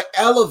we got to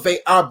elevate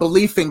our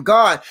belief in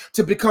God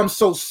to become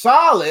so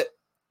solid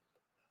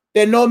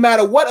that no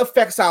matter what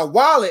affects our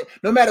wallet,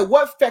 no matter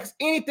what affects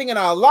anything in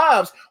our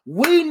lives,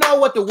 we know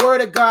what the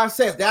word of God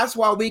says. That's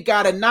why we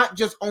got to not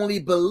just only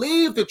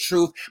believe the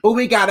truth, but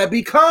we got to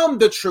become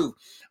the truth.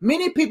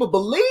 Many people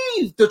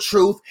believe the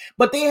truth,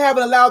 but they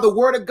haven't allowed the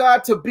word of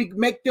God to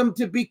make them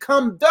to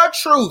become the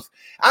truth.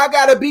 I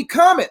got to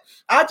become it.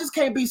 I just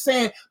can't be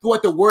saying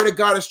what the word of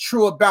God is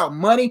true about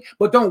money,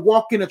 but don't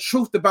walk in the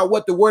truth about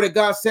what the word of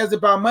God says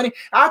about money.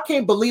 I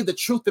can't believe the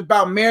truth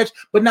about marriage,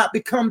 but not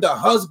become the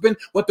husband,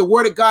 what the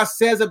word of God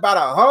says about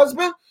a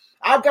husband.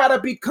 I got to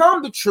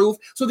become the truth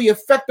so the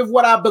effect of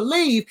what I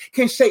believe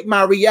can shape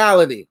my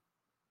reality.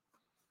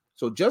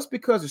 So just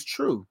because it's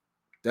true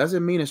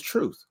doesn't mean it's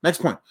truth.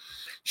 Next point.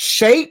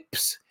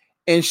 Shapes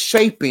and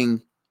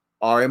shaping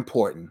are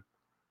important.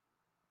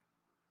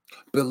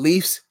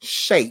 Beliefs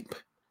shape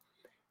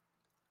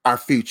our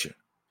future.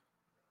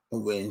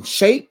 When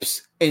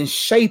shapes and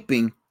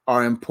shaping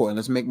are important.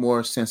 Let's make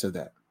more sense of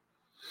that.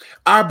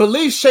 Our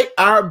beliefs shape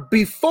our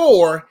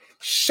before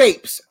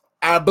shapes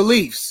our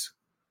beliefs.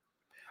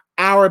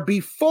 Our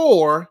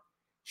before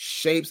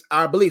shapes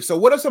our beliefs. So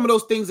what are some of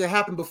those things that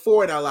happened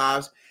before in our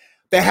lives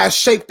that has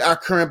shaped our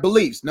current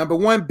beliefs? Number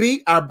one,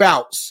 our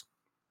bouts.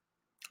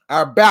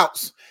 Our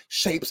bouts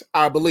shapes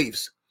our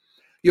beliefs.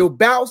 Your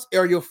bouts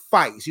are your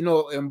fights. You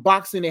know, in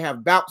boxing, they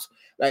have bouts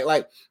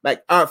like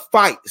our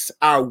fights,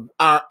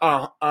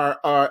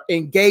 our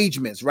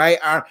engagements, right?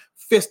 Our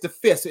fist to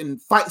fist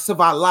and fights of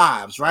our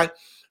lives, right?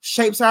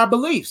 Shapes our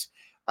beliefs.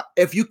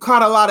 If you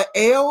caught a lot of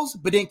L's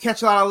but didn't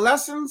catch a lot of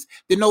lessons,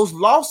 then those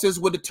losses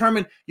would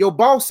determine your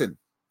bossing.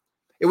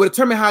 It would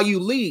determine how you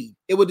lead.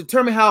 It would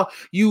determine how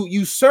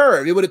you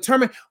serve. It would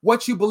determine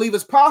what you believe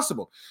is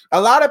possible. A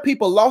lot of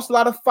people lost a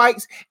lot of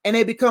fights, and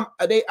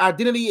their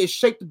identity is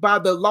shaped by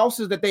the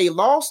losses that they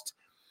lost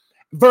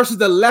versus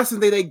the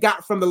lessons that they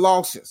got from the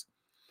losses.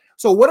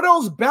 So what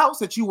are those bouts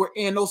that you were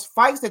in, those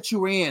fights that you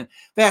were in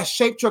that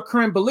shaped your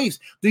current beliefs?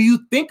 Do you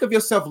think of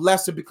yourself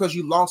lesser because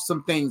you lost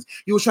some things?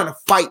 You were trying to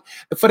fight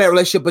for that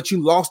relationship, but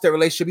you lost that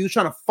relationship. You were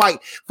trying to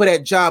fight for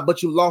that job,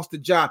 but you lost the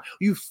job.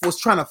 You was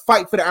trying to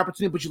fight for the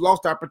opportunity, but you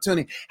lost the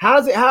opportunity. How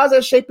is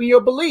that shaping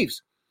your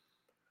beliefs?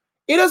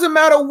 It doesn't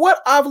matter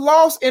what I've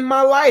lost in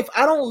my life.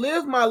 I don't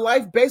live my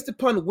life based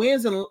upon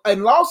wins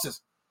and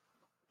losses.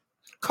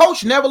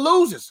 Coach never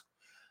loses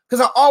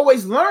because I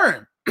always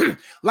learn.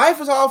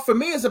 Life is all for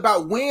me is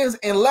about wins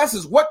and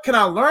lessons. What can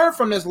I learn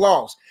from this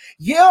loss?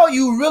 Yeah,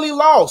 you really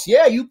lost.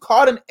 Yeah, you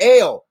caught an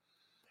L.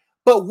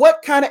 But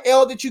what kind of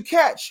L did you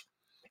catch?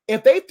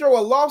 If they throw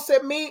a loss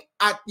at me,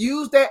 I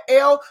use that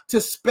L to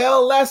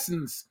spell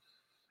lessons.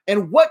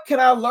 And what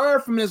can I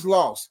learn from this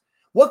loss?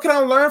 What can I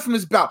learn from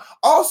this bout?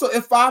 Also,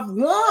 if I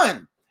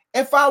won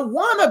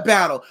a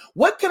battle,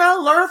 what can I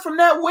learn from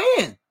that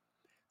win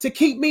to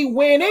keep me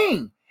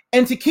winning?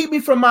 And to keep me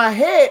from my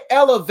head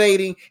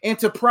elevating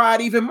into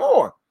pride even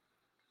more.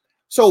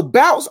 So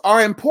bouts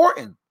are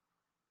important.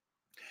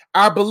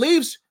 Our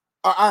beliefs,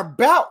 our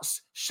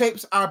bouts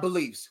shapes our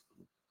beliefs.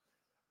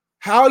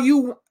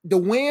 The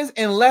wins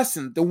and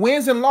lessons, the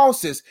wins and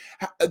losses,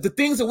 the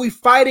things that we're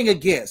fighting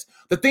against,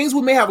 the things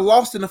we may have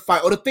lost in the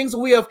fight, or the things that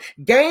we have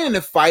gained in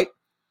the fight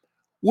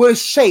will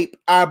shape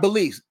our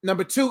beliefs.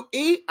 Number two,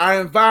 our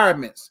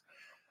environments.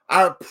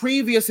 Our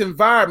previous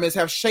environments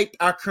have shaped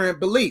our current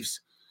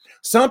beliefs.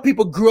 Some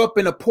people grew up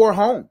in a poor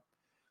home.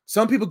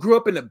 Some people grew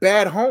up in a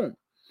bad home.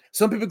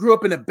 Some people grew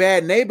up in a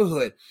bad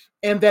neighborhood.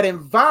 And that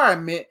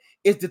environment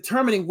is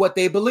determining what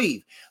they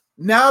believe.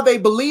 Now they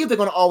believe they're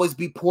going to always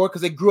be poor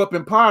because they grew up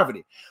in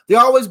poverty. They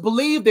always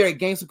believe they're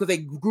gangsters because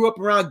they grew up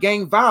around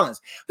gang violence.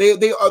 They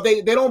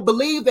don't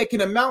believe they can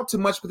amount to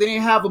much because they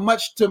didn't have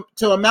much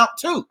to amount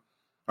to.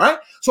 Right?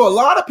 So a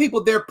lot of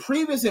people, their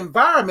previous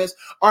environments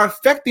are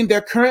affecting their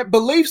current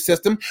belief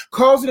system,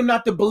 causing them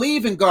not to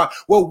believe in God.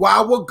 Well,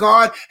 why would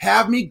God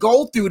have me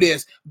go through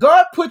this?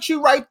 God put you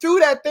right through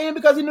that thing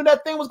because he knew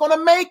that thing was going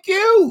to make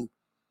you.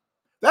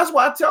 That's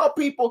why I tell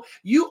people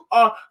you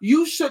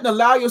shouldn't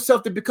allow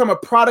yourself to become a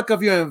product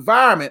of your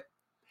environment.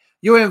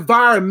 Your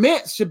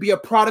environment should be a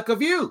product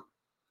of you.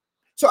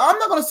 So I'm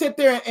not going to sit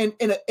there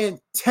and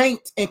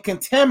taint and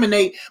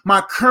contaminate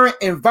my current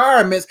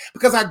environments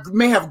because I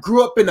may have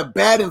grew up in a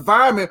bad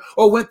environment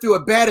or went through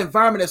a bad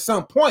environment at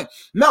some point.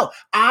 No,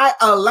 I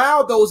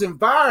allow those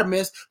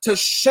environments to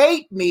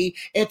shape me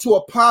into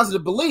a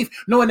positive belief,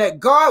 knowing that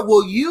God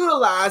will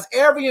utilize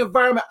every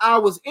environment I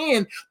was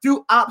in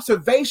through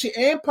observation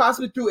and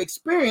possibly through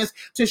experience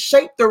to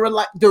shape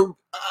the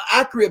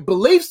accurate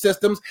belief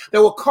systems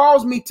that will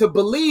cause me to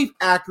believe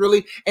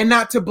accurately and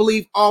not to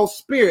believe all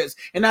spirits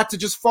and not to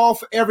just fall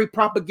for every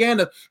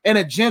propaganda and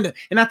agenda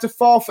and not to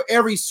fall for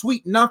every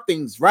sweet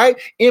nothings, right?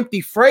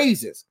 Empty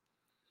phrases.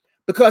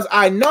 Because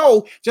I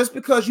know just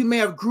because you may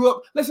have grew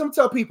up, listen, I'm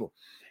tell people,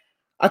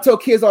 I tell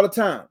kids all the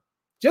time,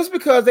 just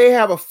because they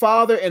have a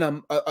father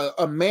and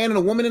a man and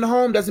a woman in the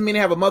home doesn't mean they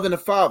have a mother and a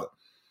father.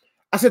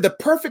 I said the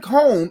perfect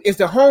home is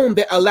the home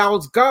that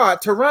allows God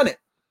to run it.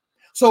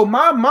 So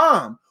my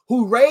mom,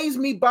 who raised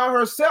me by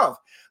herself,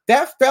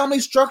 that family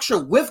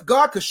structure with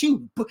God, because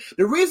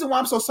the reason why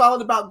I'm so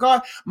solid about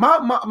God, my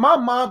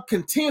mom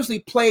continuously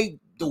played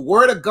the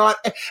word of God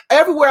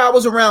everywhere I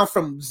was around,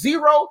 from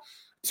zero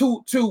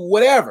to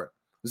whatever,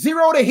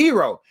 zero to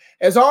hero.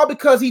 It's all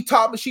because she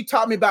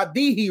taught me about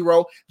the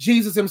hero,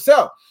 Jesus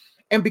himself.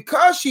 And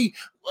because she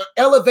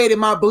elevated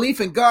my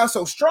belief in God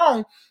so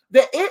strong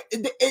that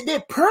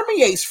it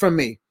permeates from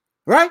me,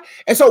 right?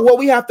 And so what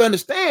we have to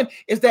understand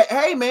is that,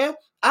 hey, man,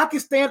 I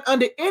can stand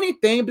under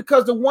anything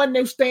because the one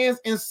that stands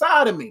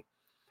inside of me.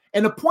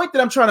 And the point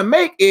that I'm trying to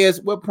make is,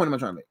 what point am I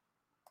trying to make?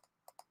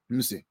 Let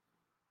me see.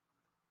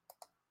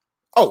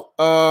 What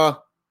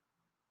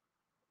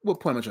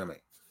point am I trying to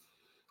make?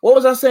 What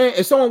was I saying?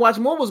 If someone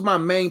watching, what was my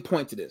main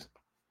point to this?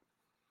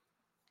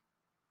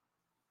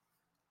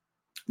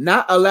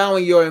 Not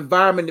allowing your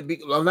environment to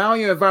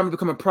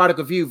become a product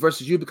of you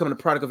versus you becoming a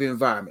product of your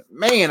environment.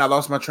 Man, I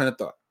lost my train of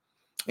thought.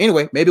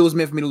 Anyway, maybe it was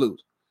meant for me to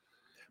lose.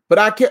 But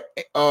I can't.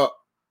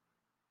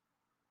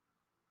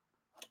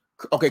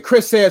 Okay,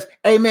 Chris says,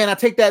 hey man, I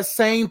take that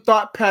same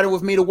thought pattern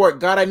with me to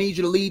work. God, I need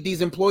you to lead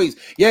these employees.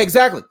 Yeah,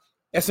 exactly.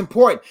 That's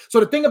important. So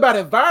the thing about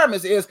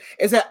environments is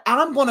that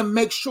I'm going to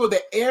make sure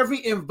that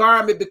every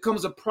environment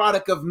becomes a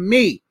product of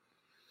me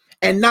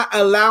and not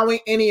allowing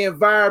any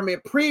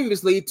environment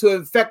previously to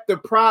affect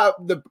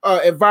the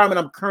environment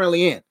I'm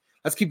currently in.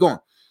 Let's keep going.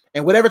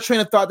 And whatever train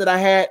of thought that I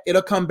had,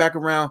 it'll come back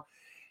around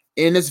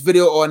in this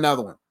video or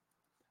another one.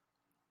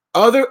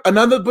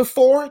 Another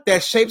before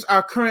that shapes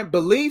our current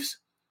beliefs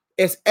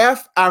is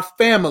our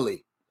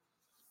family.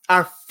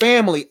 Our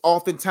family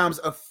oftentimes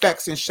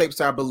affects and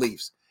shapes our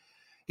beliefs.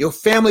 Your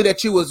family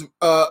that you was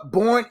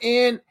born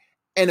in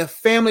and a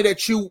family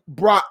that you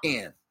brought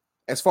in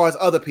as far as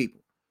other people.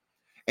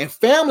 And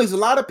families, a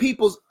lot of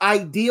people's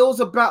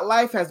ideals about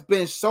life has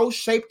been so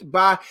shaped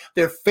by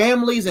their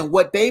families and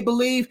what they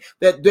believe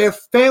that their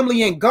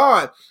family and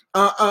God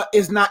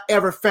is not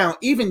ever found.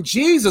 Even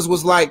Jesus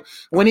was like,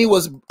 when he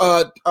was,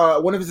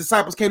 one of his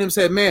disciples came to him and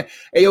said, man,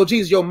 hey, yo,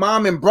 Jesus, your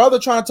mom and brother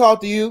trying to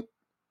talk to you.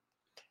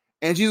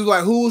 And Jesus was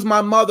like, who's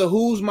my mother?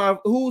 Who's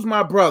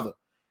my brother?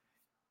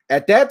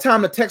 At that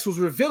time, the text was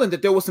revealing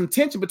that there was some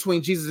tension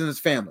between Jesus and his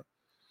family.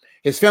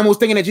 His family was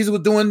thinking that Jesus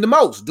was doing the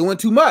most, doing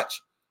too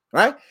much,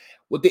 right?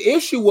 What the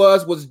issue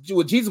was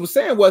what Jesus was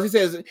saying was, he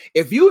says,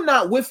 if you're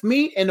not with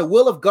me in the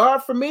will of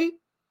God for me,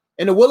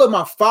 in the will of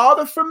my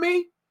Father for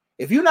me,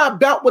 if you're not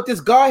about what this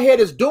Godhead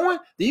is doing,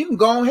 then you can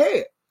go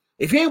ahead.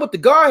 If you ain't with the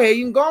Godhead,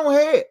 you can go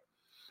ahead.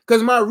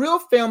 Because my real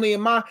family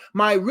and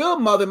my real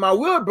mother, my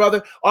real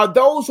brother are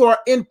those who are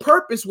in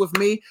purpose with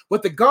me,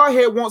 what the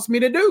Godhead wants me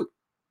to do.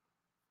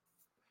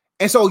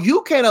 And so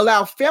you can't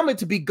allow family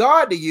to be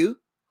God to you,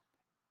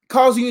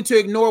 causing you to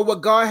ignore what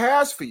God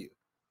has for you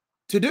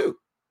to do.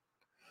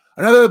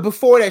 Another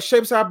before that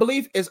shapes our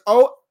belief is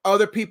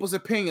other people's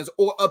opinions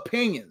or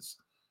opinions.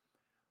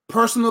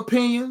 Personal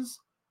opinions,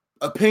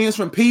 opinions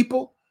from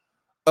people,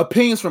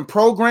 opinions from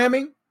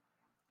programming,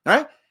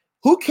 right?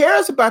 Who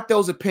cares about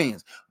those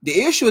opinions?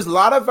 The issue is a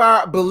lot of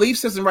our belief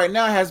system right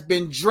now has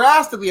been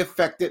drastically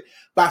affected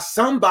by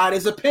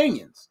somebody's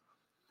opinions.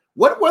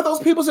 What were those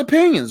people's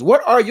opinions?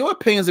 What are your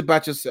opinions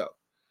about yourself?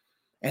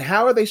 And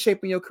how are they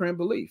shaping your current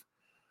belief?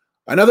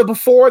 Another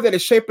before that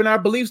is shaping our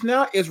beliefs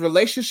now is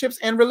relationships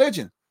and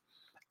religion.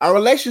 Our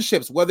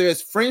relationships, whether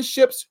it's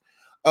friendships,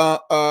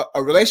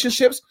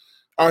 relationships,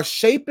 are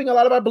shaping a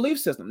lot of our belief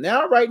system.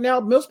 Right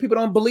now, most people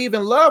don't believe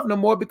in love no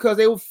more because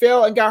they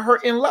fell and got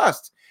hurt in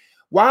lust.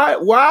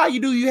 Why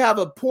do you have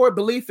a poor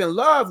belief in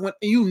love when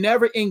you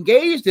never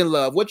engaged in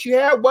love? What you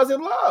had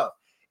wasn't love.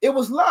 It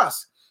was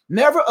lust.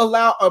 Never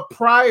allow a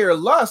prior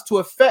lust to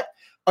affect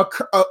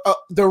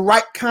the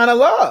right kind of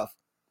love.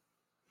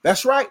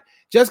 That's right.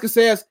 Jessica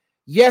says,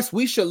 yes,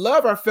 we should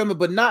love our family,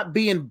 but not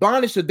be in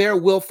bondage to their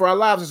will for our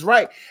lives. That's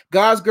right.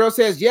 God's girl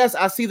says, yes,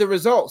 I see the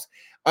results.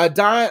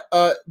 Diana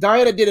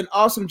did an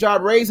awesome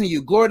job raising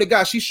you. Glory to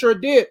God. She sure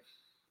did.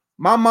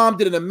 My mom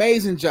did an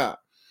amazing job.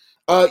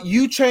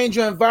 You change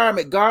your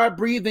environment. God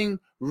breathing,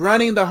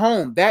 running the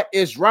home. That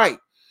is right.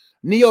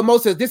 Neo Mo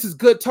says, this is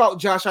good talk,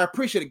 Josh. I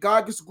appreciate it.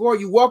 God gets the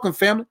glory. You're welcome,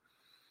 family.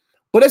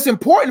 But it's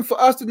important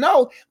for us to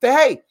know that,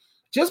 hey,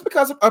 just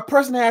because a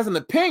person has an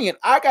opinion,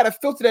 I got to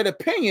filter that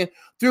opinion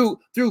through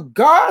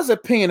God's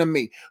opinion of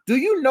me. Do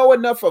you know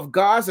enough of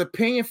God's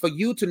opinion for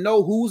you to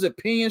know whose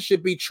opinion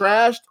should be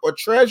trashed or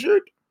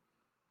treasured?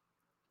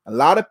 A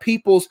lot of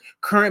people's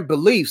current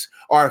beliefs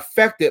are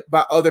affected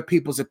by other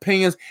people's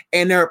opinions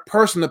and their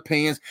personal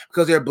opinions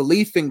because their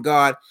belief in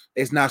God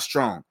is not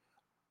strong.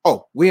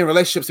 Oh, we're in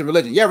relationships and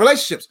religion. Yeah,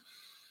 relationships.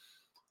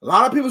 A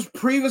lot of people's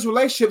previous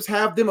relationships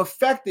have them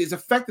affected. It's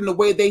affecting the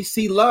way they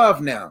see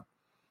love now.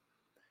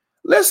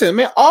 Listen,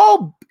 man,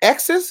 all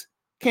exes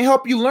can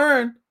help you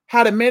learn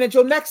how to manage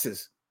your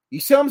nexus. You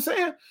see what I'm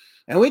saying?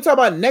 And when we talk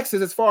about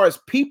nexus as far as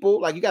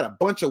people, like you got a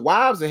bunch of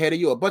wives ahead of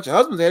you, a bunch of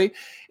husbands ahead of you,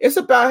 it's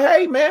about,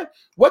 hey, man,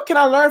 what can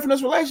I learn from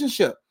this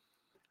relationship?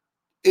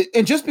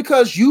 And just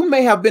because you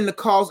may have been the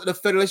cause of the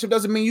failed relationship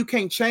doesn't mean you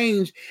can't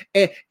change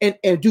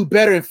and do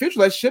better in future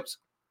relationships.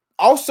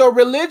 Also,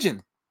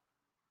 religion.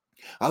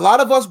 A lot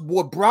of us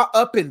were brought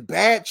up in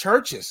bad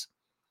churches.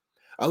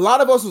 A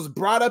lot of us was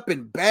brought up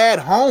in bad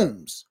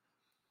homes,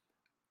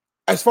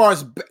 as far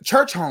as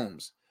church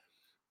homes.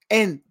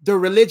 And the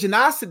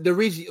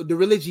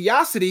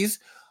religiosities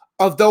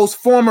of those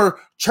former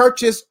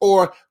churches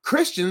or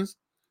Christians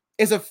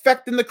is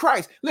affecting the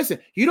Christ. Listen,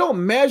 you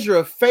don't measure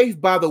a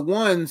faith by the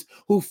ones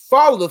who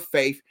follow the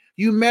faith.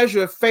 You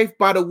measure a faith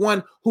by the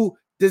one who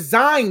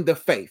designed the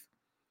faith.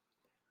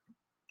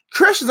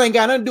 Christians ain't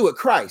got nothing to do with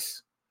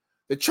Christ.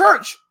 The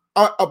church,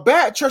 a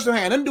bad church don't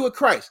have nothing to do with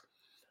Christ.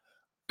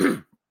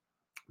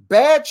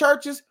 Bad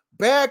churches,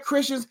 bad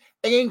Christians,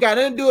 they ain't got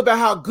nothing to do about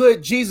how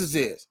good Jesus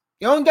is.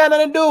 You don't got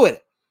nothing to do with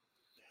it.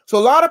 So a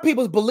lot of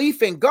people's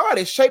belief in God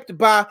is shaped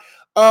by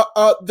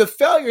the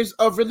failures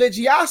of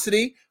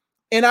religiosity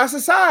in our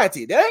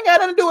society. That ain't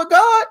got nothing to do with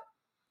God.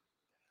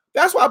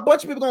 That's why a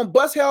bunch of people are going to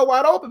bust hell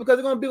wide open, because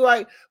they're going to be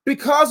like,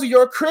 because of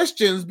your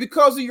Christians,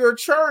 because of your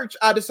church,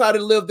 I decided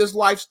to live this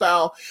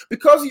lifestyle.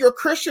 Because of your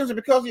Christians and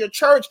because of your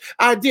church,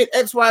 I did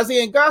X, Y,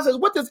 Z. And God says,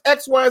 what does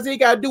X, Y, Z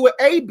got to do with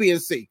A, B,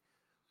 and C?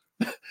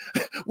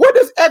 What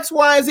does X,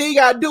 Y, and Z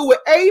got to do with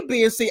A,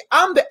 B, and C?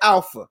 I'm the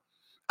Alpha.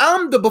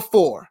 I'm the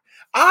before.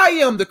 I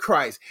am the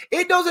Christ.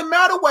 It doesn't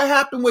matter what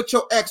happened with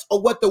your ex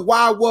or what the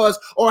Y was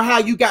or how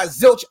you got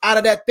zilch out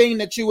of that thing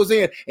that you was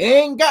in. It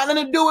ain't got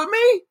nothing to do with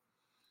me.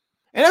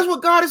 And that's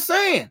what God is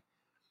saying.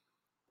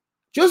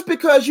 Just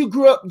because you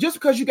grew up, just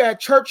because you got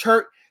church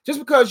hurt, just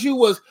because you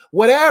was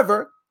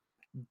whatever,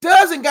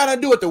 doesn't got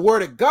to do with the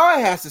word of God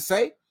has to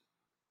say.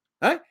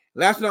 Right?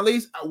 Last but not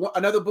least,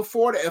 another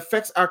before that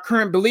affects our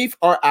current belief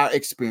are our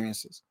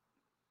experiences.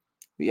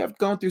 We have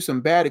gone through some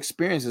bad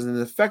experiences and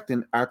it's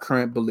affecting our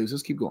current beliefs.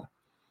 Let's keep going.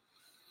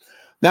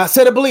 Now,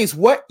 set of beliefs,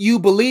 what you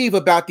believe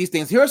about these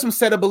things. Here are some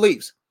set of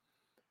beliefs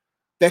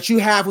that you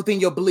have within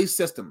your belief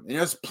system. And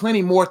there's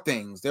plenty more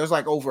things. There's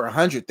like over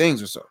 100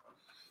 things or so.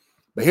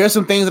 But here's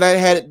some things that I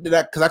had,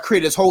 because I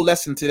created this whole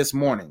lesson to this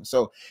morning.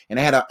 So, and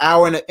I had an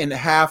hour and a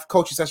half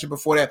coaching session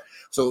before that.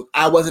 So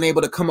I wasn't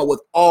able to come up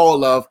with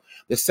all of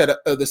the set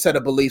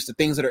of beliefs, the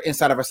things that are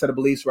inside of our set of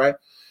beliefs, right?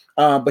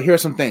 But here are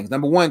some things.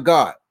 Number one,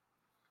 God.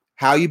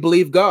 How you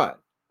believe God,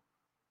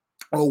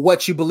 or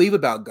what you believe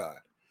about God,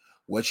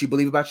 what you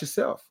believe about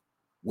yourself.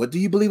 What do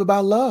you believe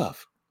about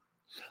love?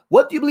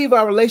 What do you believe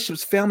about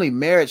relationships, family,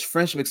 marriage,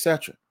 friendship,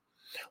 etc.?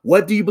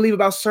 What do you believe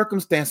about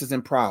circumstances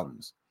and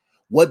problems?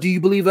 What do you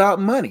believe about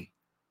money?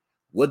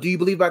 What do you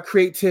believe about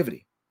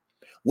creativity?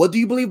 What do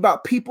you believe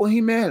about people and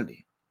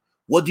humanity?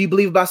 What do you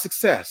believe about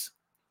success?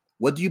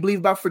 What do you believe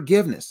about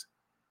forgiveness?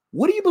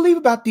 What do you believe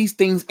about these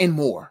things and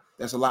more?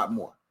 There's a lot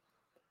more.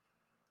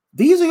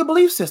 These are your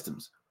belief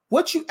systems.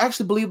 What you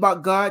actually believe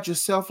about God,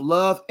 yourself,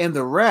 love, and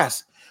the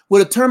rest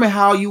will determine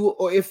how you,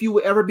 or if you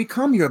will ever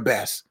become your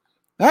best,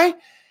 right?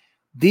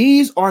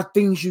 These are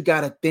things you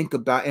got to think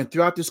about. And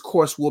throughout this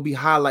course, we'll be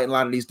highlighting a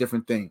lot of these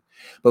different things.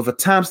 But for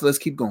time, so let's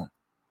keep going.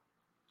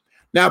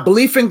 Now,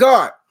 belief in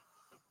God.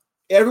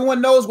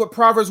 Everyone knows what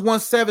Proverbs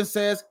 1:7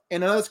 says.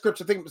 In another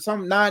scripture, I think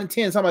some 9 and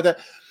 10, something like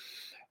that.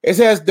 It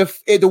says,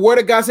 the word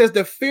of God says,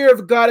 the fear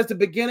of God is the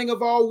beginning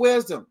of all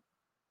wisdom.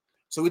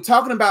 So we're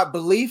talking about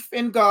belief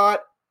in God,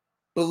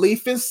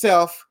 belief in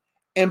self,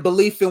 and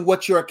belief in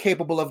what you're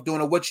capable of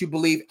doing or what you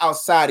believe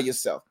outside of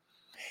yourself.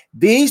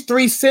 These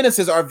three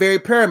sentences are very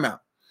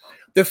paramount.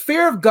 The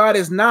fear of God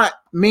is not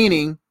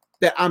meaning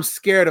that I'm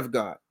scared of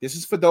God. This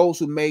is for those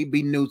who may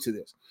be new to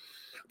this.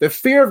 The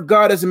fear of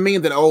God doesn't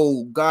mean that,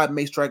 oh, God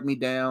may strike me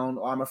down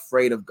or I'm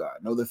afraid of God.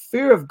 No, the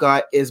fear of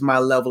God is my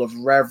level of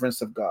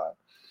reverence of God.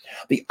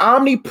 The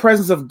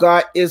omnipresence of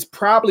God is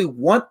probably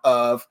one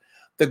of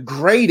the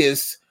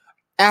greatest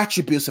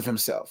attributes of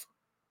himself.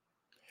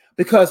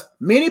 Because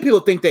many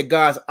people think that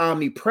God's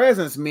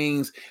omnipresence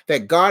means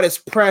that God is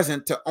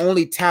present to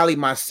only tally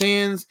my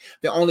sins,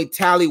 to only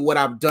tally what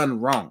I've done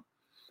wrong.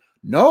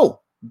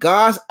 No,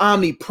 God's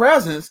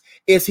omnipresence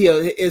is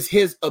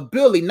his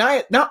ability,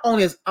 not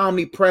only his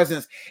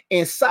omnipresence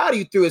inside of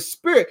you through his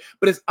spirit,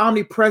 but his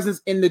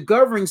omnipresence in the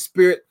governing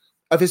spirit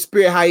of his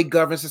spirit, how he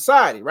governs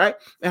society, right?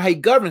 And how he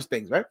governs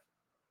things, right?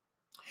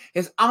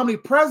 His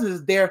omnipresence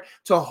is there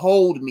to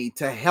hold me,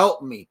 to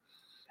help me,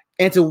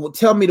 and to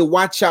tell me to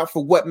watch out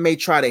for what may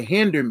try to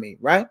hinder me,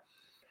 right?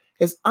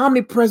 His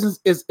omnipresence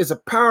is a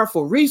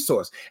powerful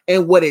resource.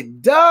 And what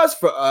it does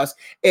for us,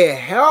 it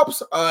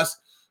helps us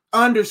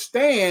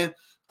understand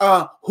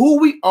who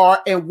we are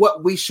and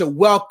what we should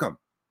welcome,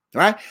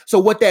 right? So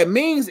what that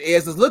means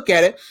is look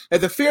at it,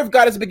 that the fear of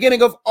God is the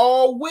beginning of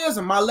all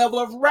wisdom, my level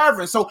of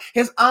reverence. So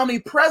his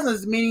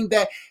omnipresence, meaning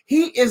that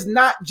he is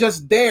not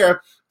just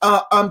there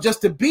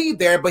just to be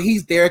there, but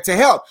he's there to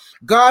help.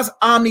 God's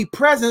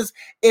omnipresence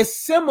is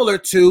similar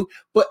to,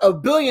 but a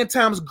billion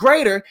times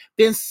greater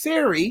than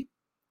Siri,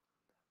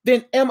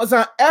 than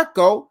Amazon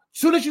Echo.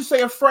 Soon as you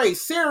say a phrase,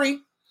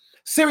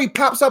 Siri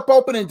pops up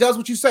open and does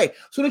what you say.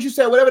 Soon as you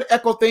say whatever the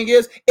echo thing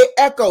is, it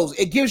echoes.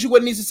 It gives you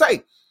what it needs to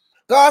say.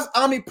 God's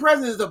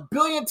omnipresence is a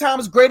billion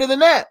times greater than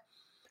that.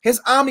 His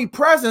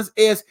omnipresence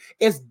is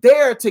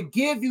there to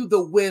give you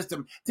the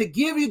wisdom, to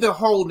give you the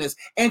wholeness,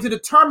 and to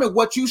determine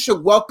what you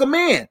should welcome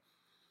in.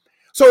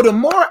 So the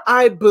more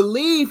I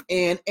believe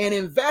in and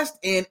invest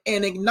in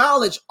and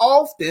acknowledge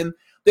often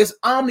this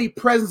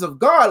omnipresence of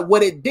God,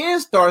 what it then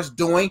starts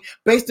doing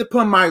based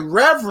upon my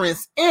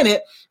reverence in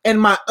it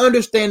and my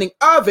understanding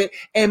of it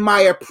and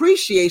my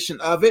appreciation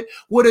of it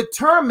will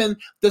determine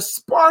the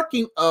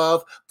sparking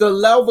of the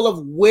level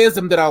of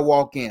wisdom that I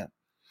walk in.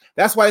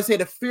 That's why I say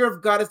the fear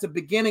of God is the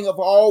beginning of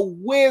all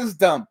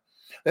wisdom.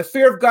 The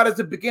fear of God is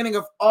the beginning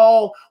of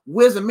all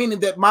wisdom, meaning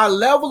that my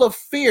level of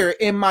fear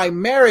in my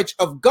marriage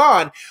of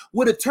God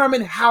will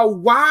determine how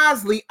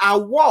wisely I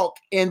walk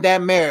in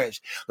that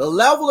marriage. The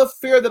level of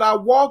fear that I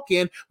walk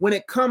in when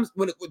it comes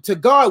to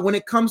God, when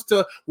it comes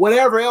to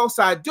whatever else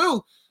I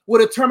do,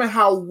 will determine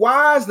how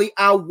wisely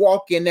I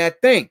walk in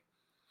that thing.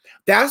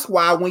 That's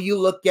why when you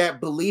look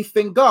at belief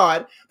in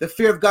God, the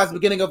fear of God is the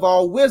beginning of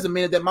all wisdom,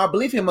 meaning that my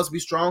belief in him must be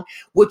strong,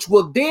 which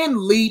will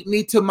then lead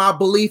me to my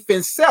belief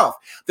in self.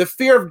 The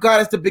fear of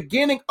God is the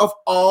beginning of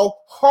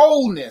all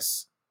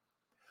wholeness.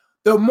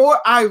 The more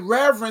I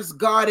reverence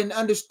God and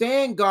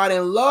understand God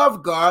and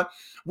love God,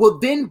 will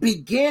then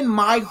begin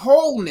my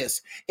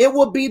wholeness. It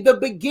will be the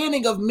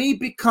beginning of me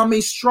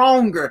becoming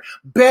stronger,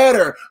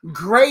 better,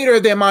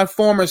 greater than my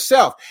former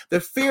self. The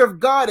fear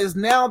of God is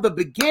now the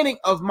beginning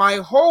of my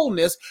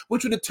wholeness,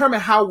 which will determine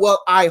how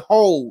well I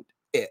hold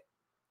it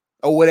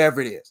or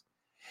whatever it is,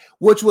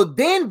 which will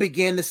then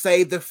begin to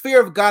say the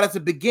fear of God is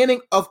the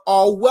beginning of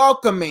all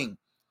welcoming.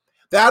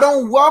 That I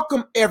don't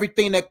welcome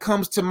everything that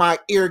comes to my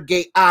ear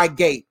gate, eye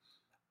gate.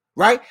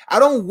 Right? I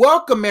don't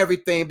welcome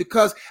everything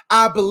because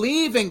I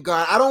believe in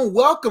God. I don't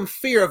welcome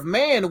fear of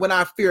man when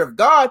I fear of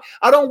God.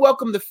 I don't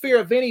welcome the fear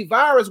of any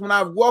virus when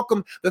I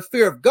welcome the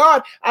fear of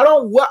God. I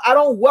don't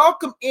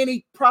welcome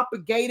any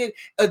propagated,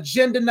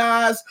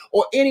 agendanized,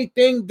 or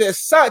anything that's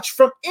such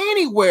from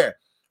anywhere,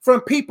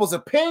 from people's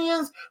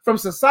opinions, from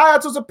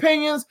societal's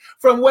opinions,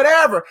 from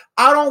whatever.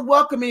 I don't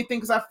welcome anything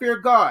because I fear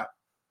God.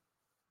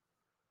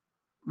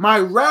 My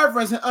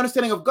reverence and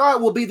understanding of God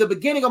will be the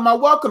beginning of my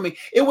welcoming.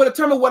 It will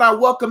determine what I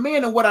welcome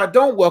in and what I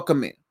don't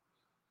welcome in.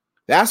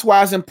 That's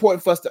why it's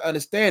important for us to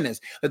understand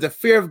this, that the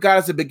fear of God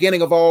is the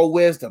beginning of all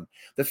wisdom.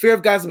 The fear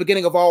of God is the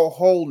beginning of all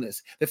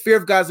wholeness. The fear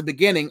of God is the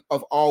beginning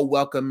of all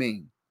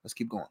welcoming. Let's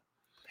keep going.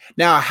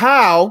 Now,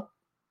 how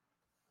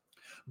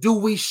do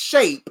we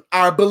shape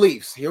our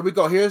beliefs? Here we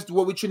go. Here's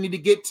what we should need to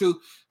get to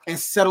and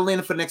settle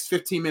in for the next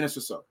 15 minutes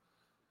or so.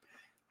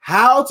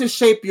 How to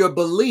shape your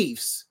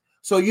beliefs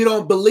so you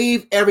don't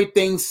believe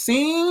everything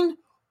seen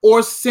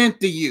or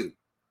sent to you.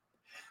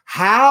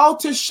 How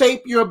to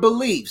shape your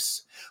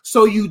beliefs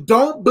so you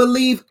don't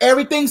believe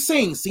everything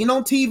seen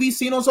on TV,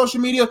 seen on social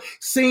media,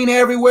 seen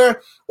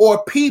everywhere,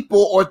 or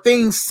people or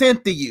things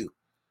sent to you.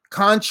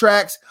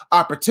 Contracts,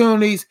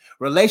 opportunities,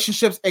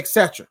 relationships,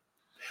 etc.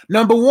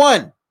 Number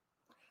one,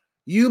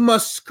 you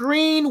must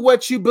screen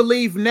what you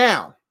believe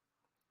now.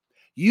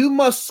 You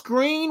must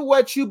screen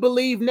what you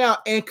believe now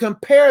and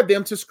compare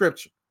them to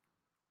Scripture.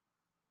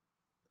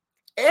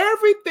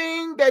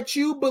 Everything that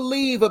you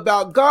believe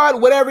about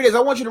God, whatever it is, I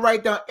want you to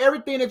write down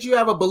everything that you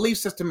have a belief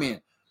system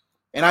in.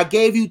 And I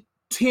gave you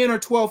 10 or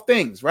 12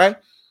 things, right?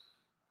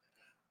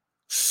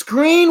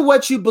 Screen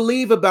what you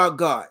believe about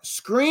God.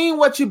 Screen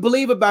what you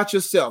believe about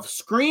yourself.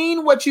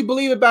 Screen what you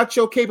believe about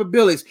your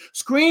capabilities.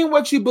 Screen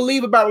what you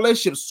believe about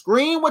relationships.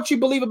 Screen what you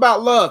believe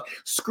about love.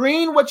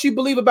 Screen what you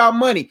believe about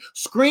money.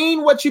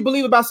 Screen what you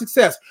believe about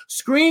success.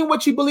 Screen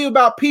what you believe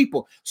about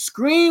people.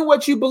 Screen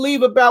what you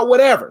believe about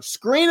whatever.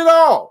 Screen it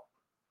all.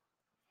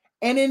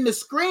 And in the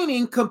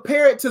screening,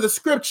 compare it to the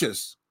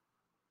scriptures.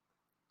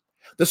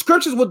 The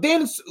scriptures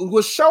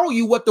will show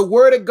you what the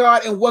word of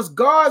God and what's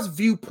God's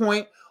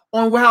viewpoint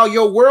on how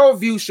your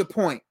worldview should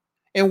point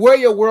and where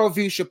your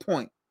worldview should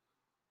point.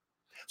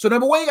 So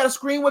number one, you got to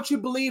screen what you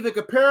believe and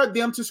compare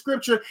them to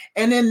scripture.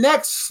 And then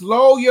next,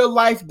 slow your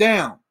life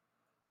down.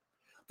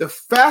 The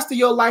faster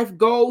your life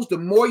goes, the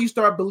more you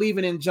start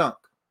believing in junk.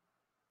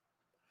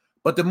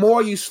 But the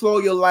more you slow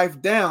your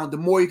life down, the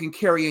more you can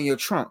carry in your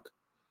trunk.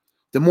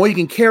 The more you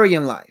can carry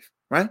in life,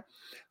 right?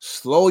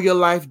 Slow your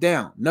life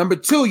down. Number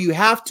two, you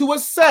have to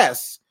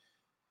assess.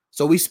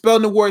 So we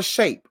spelled the word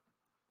shape.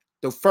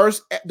 The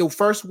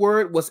first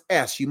word was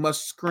S. You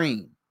must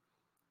screen,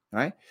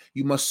 right?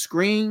 You must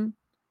screen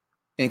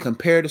and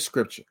compare to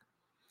scripture.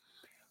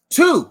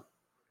 Two,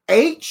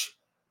 H,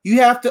 you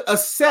have to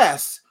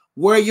assess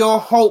where your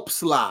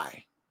hopes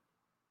lie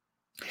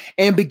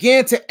and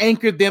begin to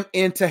anchor them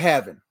into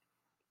heaven.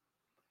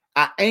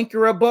 I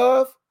anchor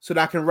above so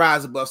that I can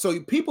rise above. So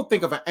people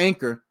think of an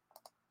anchor.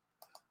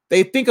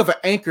 They think of an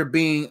anchor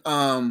being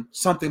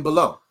something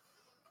below.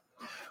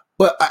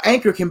 But an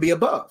anchor can be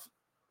above.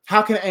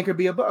 How can an anchor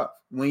be above?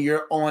 When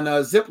you're on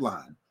a zip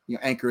line,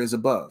 your anchor is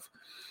above.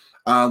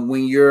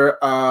 When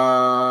you're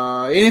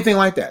anything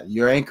like that,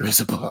 your anchor is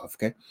above.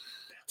 Okay.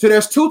 So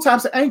there's two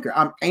types of anchor.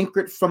 I'm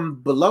anchored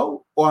from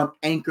below or I'm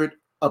anchored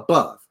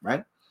above,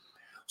 right?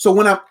 So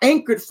when I'm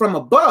anchored from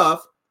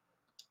above,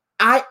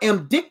 I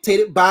am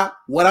dictated by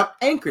what I'm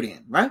anchored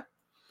in, right?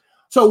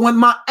 So when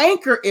my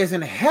anchor is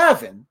in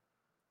heaven,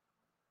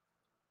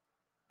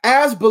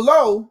 as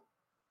below,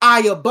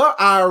 as above,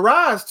 I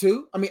rise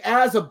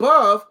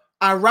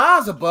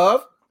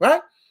above,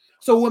 right?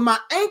 So when my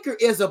anchor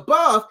is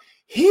above,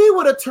 he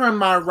will determine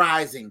my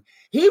rising.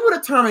 He will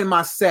determine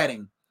my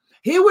setting.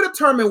 He will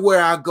determine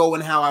where I go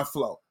and how I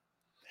flow.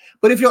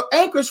 But if your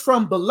anchor is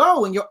from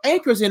below and your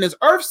anchor is in this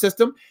earth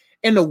system,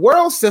 in the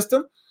world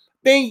system,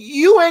 then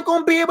you ain't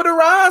going to be able to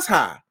rise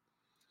high.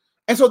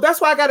 And so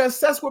that's why I got to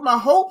assess where my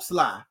hopes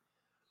lie.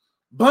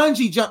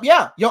 Bungee jump,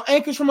 yeah, your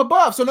anchor's from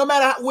above. So no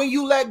matter when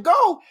you let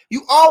go,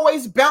 you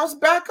always bounce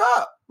back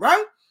up,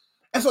 right?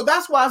 And so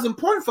that's why it's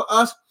important for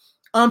us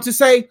to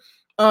say,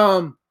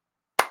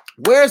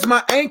 where's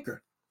my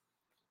anchor?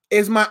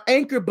 Is my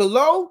anchor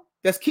below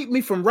that's keeping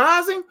me from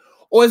rising?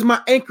 Or is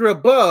my anchor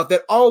above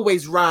that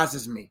always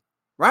rises me,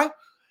 right?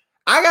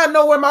 I got to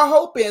know where my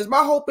hope is.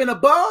 My hope in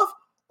above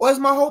or is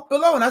my hope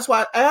below? And that's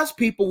why I ask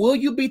people, will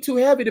you be too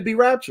heavy to be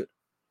raptured?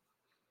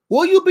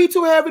 Will you be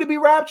too heavy to be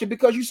raptured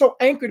because you're so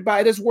anchored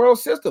by this world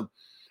system?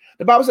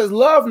 The Bible says,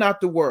 love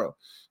not the world,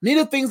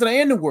 neither things that are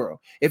in the world.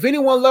 If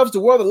anyone loves the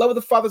world, the love of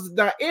the Father is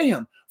not in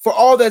him. For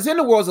all that's in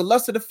the world is the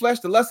lust of the flesh,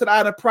 the lust of the eye,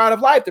 and the pride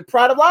of life. The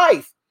pride of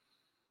life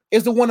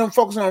is the one I'm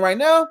focusing on right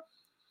now.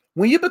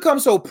 When you become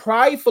so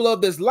prideful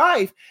of this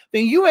life,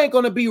 then you ain't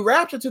going to be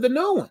raptured to the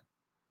new one.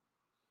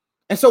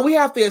 And so we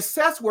have to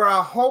assess where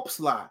our hopes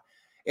lie.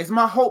 Is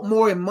my hope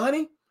more in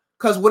money?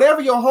 Because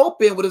whatever your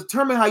hope in will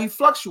determine how you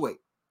fluctuate.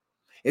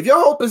 If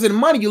your hope is in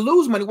money, you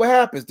lose money. What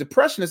happens?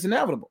 Depression is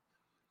inevitable.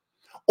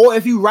 Or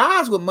if you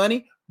rise with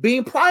money,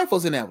 being prideful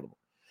is inevitable.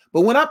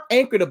 But when I'm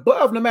anchored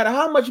above, no matter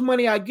how much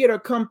money I get or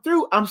come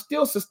through, I'm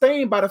still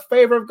sustained by the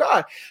favor of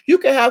God. You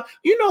can have,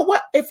 you know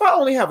what? If I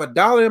only have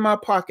 $1 in my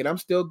pocket, I'm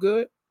still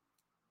good.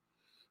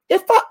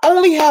 If I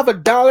only have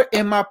 $1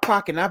 in my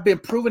pocket and I've been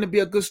proven to be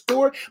a good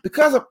steward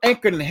because I'm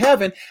anchored in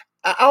heaven,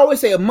 I always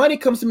say money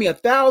comes to me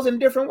 1,000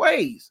 different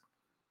ways.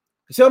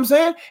 You see what I'm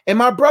saying? And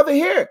my brother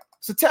here,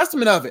 it's a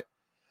testament of it.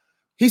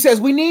 He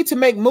says we need to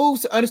make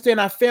moves to understand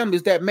our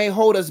families that may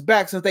hold us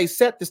back since they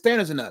set the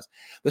standards in us.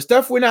 The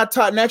stuff we're not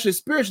taught naturally,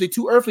 spiritually,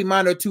 too earthly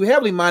minded or too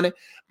heavily minded,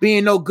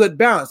 being no good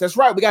balance. That's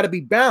right. We got to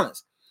be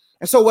balanced.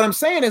 And so what I'm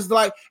saying is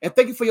like, and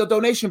thank you for your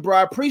donation, bro.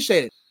 I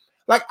appreciate it.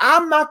 Like,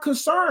 I'm not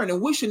concerned,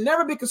 and we should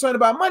never be concerned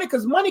about money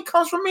because money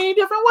comes from many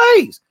different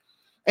ways.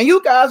 And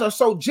you guys are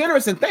so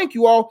generous, and thank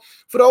you all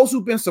for those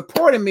who've been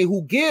supporting me,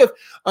 who give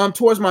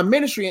towards my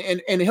ministry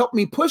and help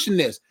me pushing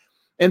this.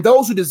 And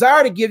those who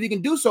desire to give, you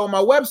can do so on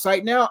my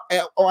website now.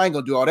 I ain't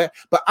gonna do all that,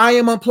 but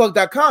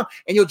iamunplugged.com,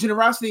 and your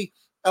generosity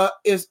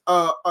is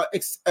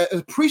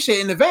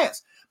appreciated in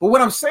advance. But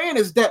what I'm saying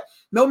is that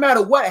no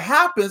matter what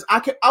happens,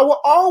 I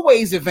will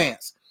always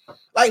advance.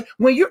 Like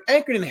when you're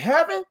anchored in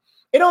heaven,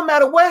 it don't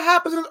matter what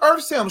happens in the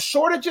earth system,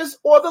 shortages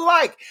or the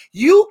like.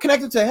 You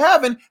connected to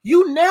heaven,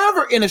 you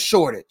never in a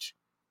shortage.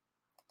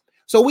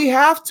 So we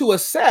have to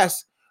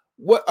assess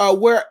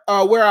where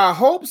our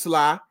hopes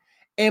lie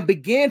and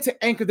begin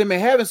to anchor them in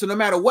heaven. So no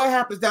matter what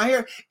happens down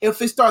here, if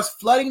it starts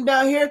flooding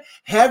down here,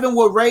 heaven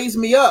will raise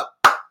me up.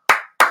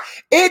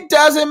 It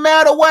doesn't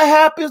matter what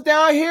happens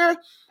down here,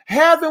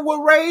 heaven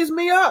will raise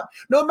me up.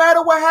 No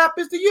matter what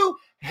happens to you,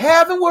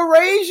 heaven will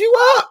raise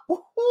you up.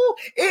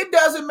 It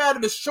doesn't matter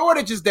the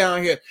shortages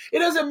down here. It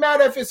doesn't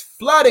matter if it's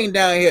flooding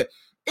down here.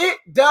 It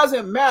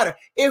doesn't matter.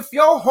 If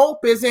your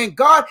hope is in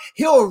God,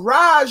 he'll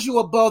rise you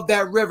above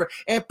that river.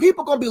 And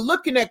people going to be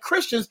looking at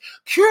Christians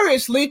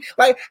curiously,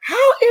 like,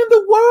 how in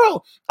the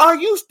world are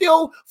you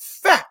still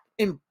fat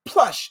and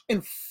plush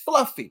and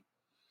fluffy?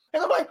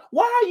 And I'm like,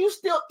 why are you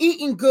still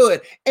eating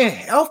good and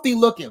healthy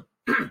looking?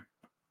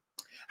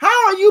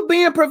 How are you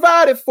being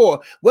provided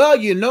for? Well,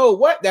 you know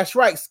what? That's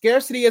right.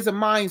 Scarcity is a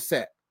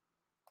mindset.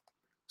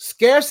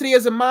 Scarcity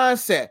is a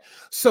mindset.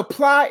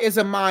 Supply is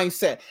a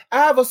mindset. I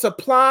have a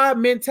supply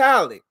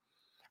mentality.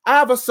 I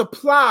have a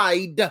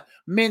supplied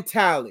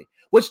mentality,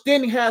 which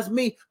then has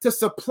me to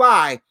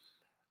supply,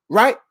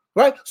 right?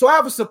 Right? So I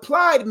have a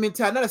supplied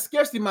mentality, not a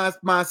scarcity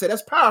mindset.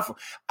 That's powerful.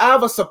 I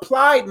have a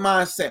supplied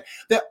mindset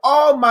that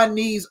all my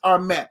needs are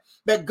met.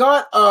 That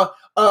God,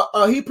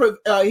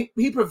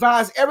 he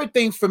provides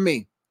everything for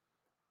me.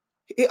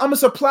 I'm a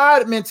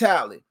supplied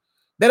mentality.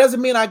 That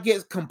doesn't mean I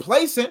get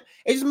complacent.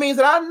 It just means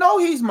that I know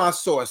he's my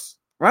source,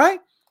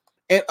 right?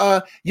 And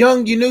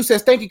Young Yunu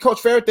says, thank you, Coach,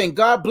 for everything.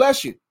 God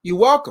bless you. You're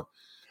welcome.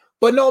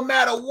 But no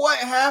matter what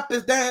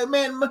happens, that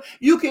man,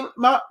 you can,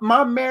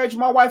 my marriage,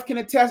 my wife can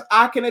attest,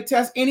 I can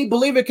attest, any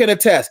believer can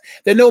attest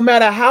that no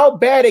matter how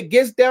bad it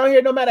gets down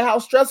here, no matter how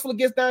stressful it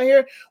gets down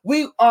here,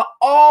 we are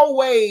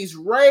always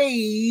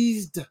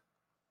raised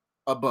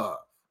above.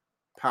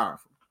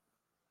 Powerful.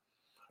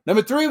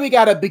 Number 3, we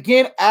got to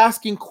begin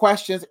asking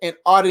questions and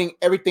auditing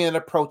everything that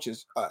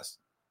approaches us.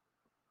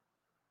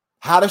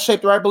 How to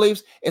shape the right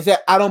beliefs is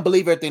that I don't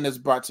believe everything that's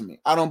brought to me.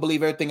 I don't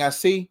believe everything I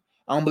see.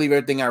 I don't believe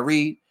everything I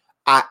read.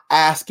 I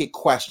ask it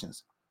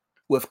questions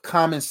with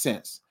common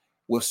sense,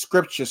 with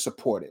scripture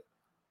supported,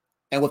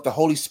 and with the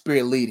Holy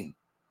Spirit leading.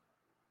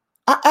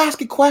 I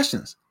ask it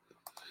questions.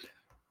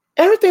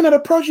 Everything that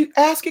approaches you,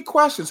 ask it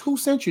questions. Who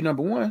sent you,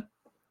 number 1?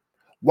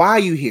 Why are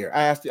you here?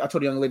 I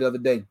told a young lady the other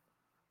day,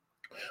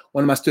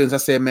 one of my students, I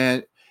said,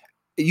 man,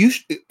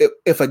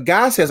 if a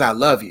guy says I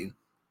love you,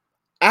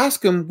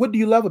 ask him, what do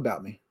you love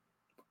about me?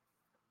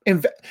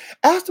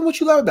 Ask him what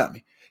you love about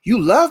me. You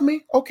love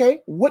me? Okay.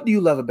 What do you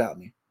love about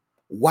me?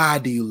 Why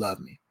do you love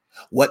me?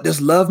 What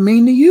does love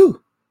mean to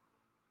you?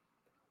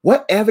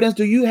 What evidence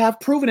do you have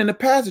proven in the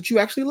past that you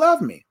actually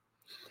love me?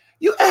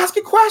 You ask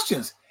it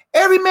questions.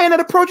 Every man that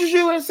approaches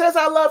you and says,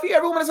 I love you,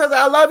 everyone that says,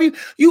 I love you,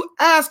 you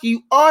ask,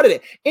 you audit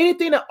it.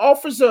 Anything that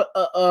offers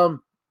an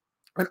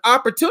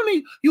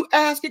opportunity, you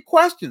ask it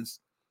questions.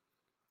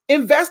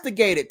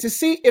 Investigate it to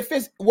see if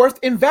it's worth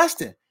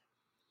investing.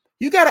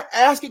 You got to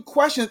ask it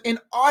questions and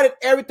audit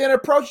everything that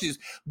approaches.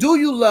 Do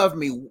you love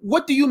me?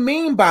 What do you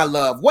mean by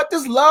love? What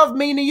does love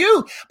mean to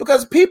you?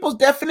 Because people's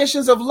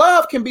definitions of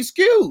love can be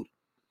skewed.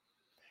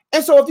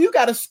 And so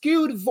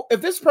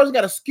if this person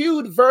got a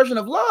skewed version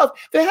of love,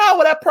 then how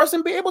will that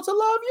person be able to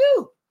love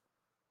you?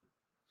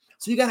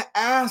 So you got to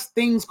ask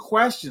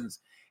questions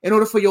in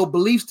order for your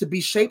beliefs to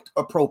be shaped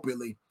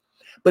appropriately.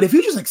 But if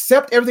you just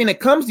accept everything that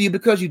comes to you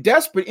because you're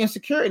desperate,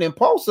 insecure, and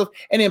impulsive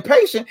and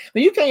impatient,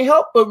 then you can't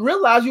help but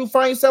realize you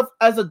find yourself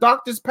as a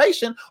doctor's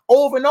patient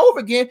over and over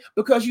again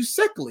because you're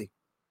sickly.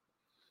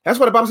 That's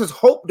why the Bible says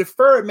hope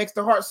deferred makes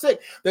the heart sick.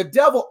 The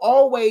devil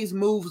always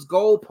moves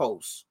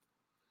goalposts.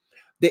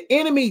 The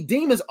enemy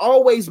demons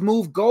always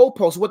move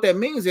goalposts. What that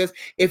means is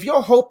if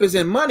your hope is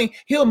in money,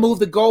 he'll move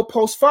the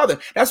goalposts further.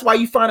 That's why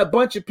you find a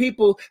bunch of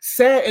people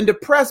sad and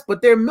depressed,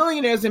 but they're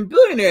millionaires and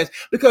billionaires,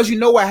 because you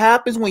know what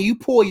happens when you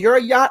pull your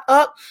yacht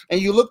up and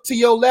you look to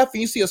your left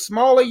and you see a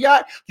smaller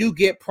yacht, you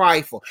get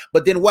prideful.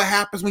 But then what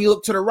happens when you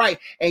look to the right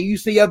and you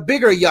see a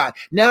bigger yacht?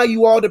 Now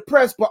you all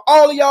depressed, but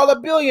all of y'all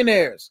are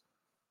billionaires.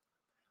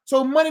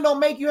 So money don't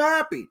make you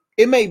happy.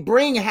 It may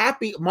bring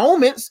happy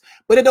moments,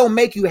 but it don't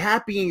make you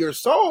happy in your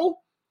soul.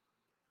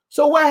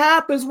 So what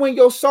happens when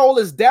your soul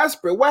is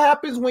desperate? What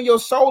happens when your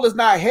soul is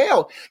not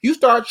held? You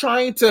start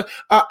trying to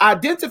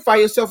identify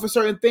yourself with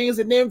certain things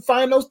and then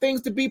find those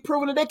things to be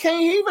proven that they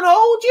can't even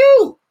hold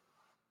you.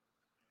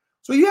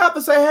 So you have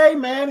to say, hey,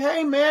 man,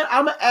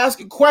 I'm going to ask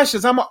you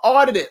questions. I'm going to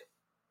audit it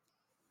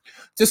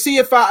to see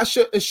if I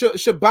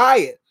should buy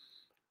it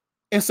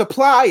and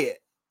supply it.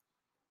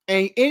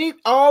 And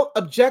all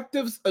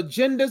objectives,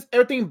 agendas,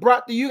 everything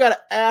brought to you, got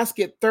to ask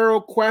it thorough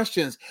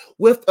questions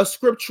with a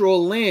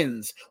scriptural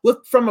lens,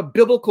 from a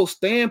biblical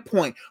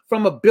standpoint,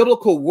 from a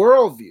biblical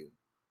worldview.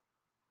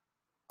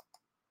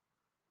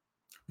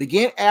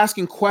 Begin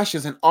asking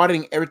questions and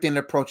auditing everything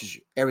that approaches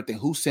you. Everything.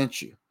 Who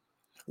sent you?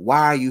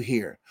 Why are you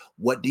here?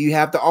 What do you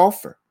have to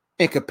offer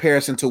in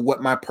comparison to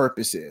what my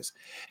purpose is?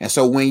 And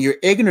so when you're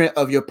ignorant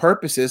of your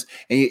purposes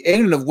and you're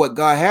ignorant of what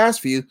God has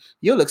for you,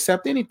 you'll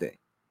accept anything.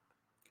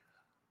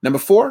 Number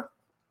 4.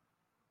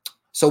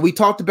 So we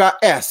talked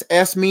about S.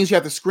 S means you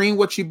have to screen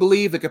what you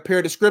believe and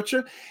compare to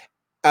scripture.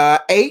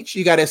 H,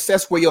 you got to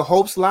assess where your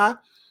hopes lie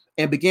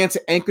and begin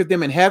to anchor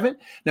them in heaven.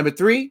 Number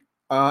 3,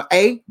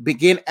 A,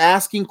 begin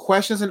asking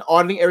questions and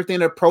auditing everything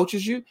that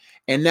approaches you.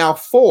 And now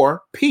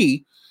 4,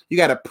 P, you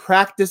got to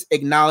practice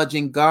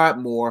acknowledging God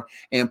more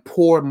and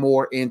pour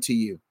more into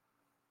you.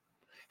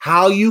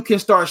 How you can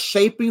start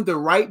shaping the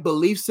right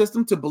belief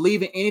system to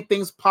believe in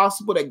anything's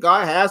possible that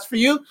God has for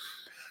you.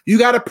 You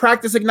got to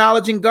practice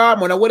acknowledging God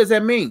more. Now, what does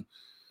that mean?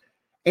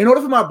 In order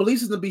for my belief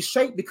system to be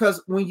shaped,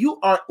 because when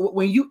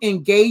you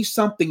engage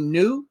something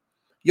new,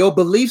 your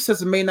belief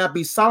system may not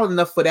be solid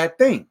enough for that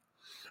thing.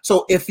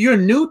 So if you're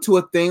new to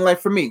a thing, like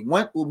for me,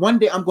 one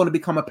day I'm going to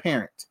become a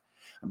parent.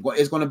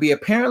 It's going to be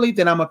apparently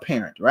that I'm a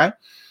parent, right?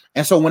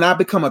 And so when I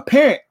become a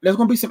parent, there's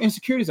going to be some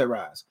insecurities that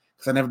rise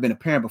because I've never been a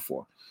parent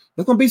before.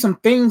 There's going to be some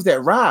things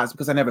that rise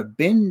because I've never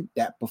been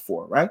that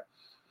before, right?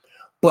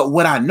 But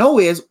what I know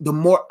is the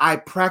more I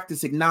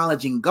practice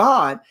acknowledging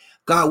God,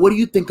 what do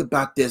you think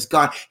about this?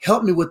 God,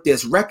 help me with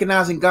this.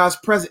 Recognizing God's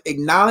presence,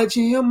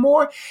 acknowledging him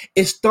more,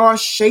 it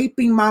starts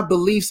shaping my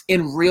beliefs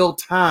in real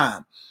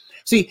time.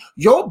 See,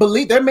 your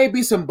belief, there may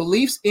be some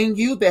beliefs in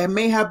you that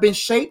may have been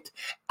shaped.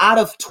 Out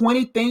of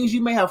 20 things,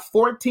 you may have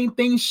 14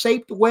 things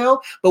shaped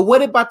well. But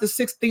what about the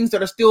 6 things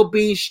that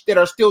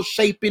are still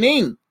shaping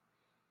in?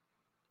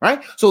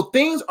 Right? So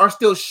things are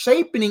still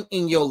shaping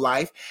in your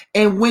life.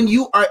 And when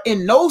you are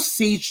in those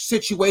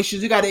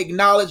situations, you got to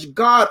acknowledge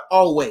God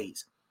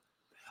always.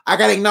 I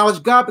got to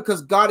acknowledge God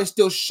because God is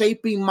still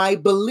shaping my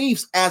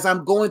beliefs as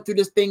I'm going through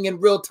this thing in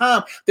real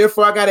time.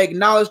 Therefore, I got to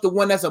acknowledge the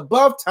one that's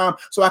above time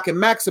so I can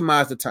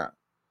maximize the time.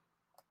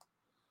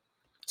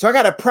 So I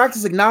got to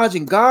practice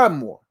acknowledging God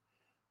more.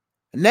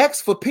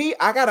 Next, for P,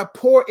 I got to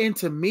pour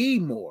into me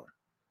more.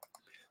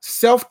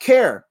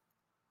 Self-care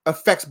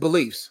affects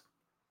beliefs.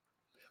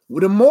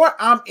 The more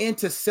I'm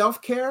into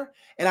self-care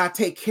and I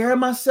take care of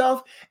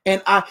myself,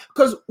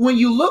 because when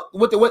you look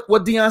what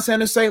Deion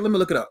Sanders say, let me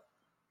look it up.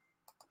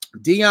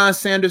 Deion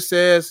Sanders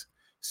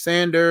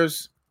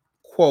says,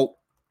 quote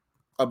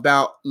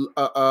about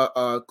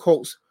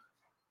quotes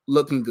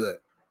looking good.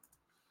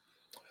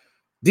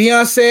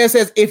 Deion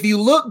says, if you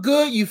look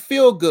good, you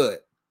feel good.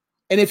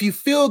 And if you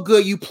feel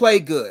good, you play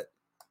good.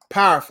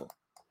 Powerful.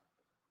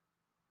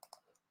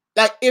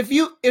 Like if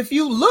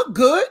you look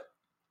good,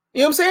 you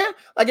know what I'm saying?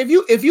 Like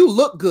if you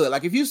look good,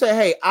 like if you say,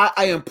 hey,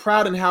 I am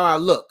proud in how I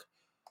look.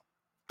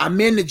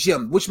 I'm in the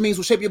gym, which means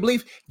will shape your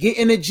belief. Get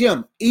in the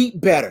gym, eat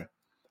better.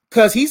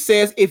 Because he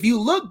says, if you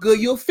look good,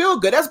 you'll feel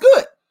good. That's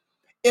good.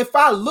 If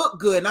I look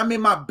good and I'm in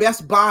my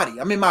best body,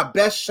 I'm in my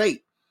best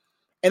shape,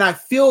 and I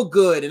feel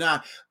good, and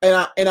I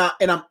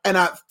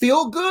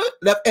feel good,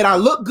 and I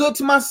look good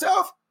to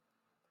myself.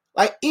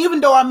 Like, even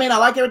though I may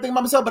not like everything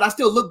about myself, but I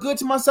still look good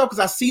to myself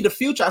because I see the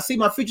future. I see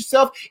my future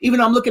self, even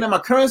though I'm looking at my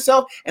current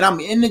self and I'm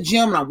in the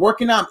gym and I'm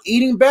working out, I'm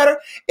eating better.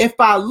 If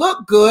I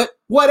look good,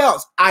 what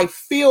else? I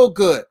feel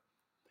good.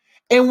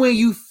 And when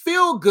you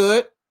feel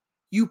good,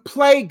 you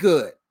play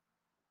good.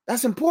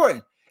 That's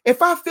important.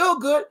 If I feel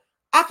good,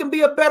 I can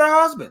be a better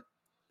husband.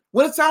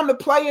 When it's time to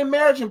play in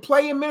marriage and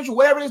play in ministry,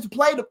 whatever it is to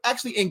play, to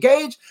actually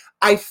engage,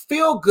 I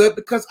feel good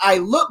because I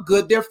look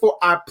good. Therefore,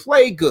 I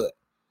play good.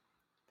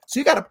 So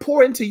you got to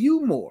pour into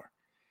you more.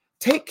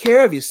 Take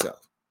care of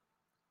yourself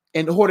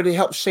in order to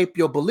help shape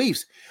your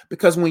beliefs.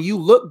 Because when you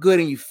look good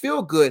and you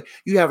feel good,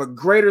 you have in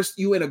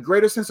a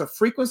greater sense of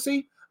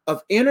frequency,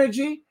 of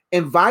energy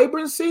and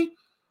vibrancy,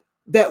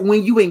 that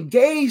when you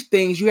engage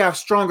things, you have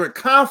stronger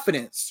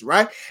confidence,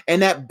 right?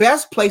 And that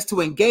best place to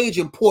engage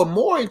and pour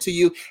more into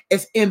you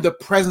is in the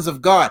presence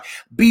of God.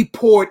 Be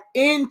poured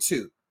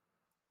into,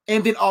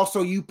 and then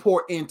also you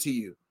pour into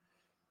you.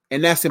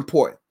 And that's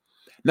important.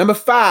 Number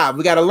 5,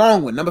 we got a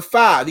long one. Number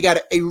 5, you got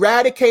to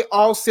eradicate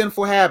all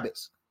sinful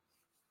habits.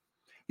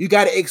 You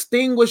got to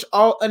extinguish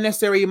all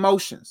unnecessary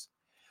emotions.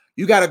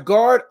 You got to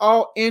guard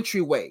all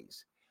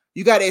entryways.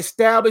 You got to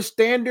establish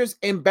standards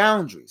and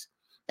boundaries.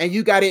 And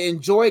you got to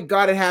enjoy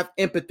God and have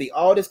empathy.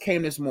 All this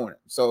came this morning.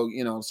 So,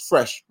 it's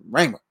fresh.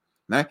 Rhema,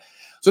 right?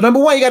 So number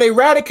 1, you got to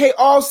eradicate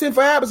all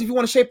sinful habits if you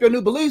want to shape your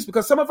new beliefs,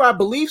 because some of our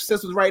belief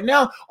systems right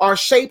now are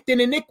shaped in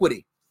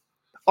iniquity,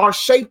 are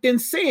shaped in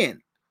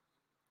sin.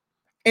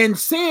 And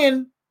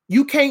sin,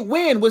 you can't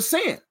win with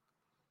sin.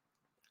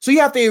 So you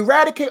have to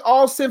eradicate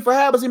all sinful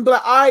habits and be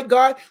like, all right,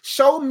 God,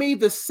 show me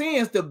the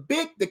sins,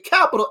 the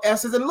capital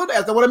S's and little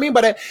s. That's what I mean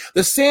by that.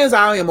 The sins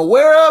I am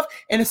aware of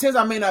and the sins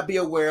I may not be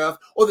aware of,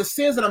 or the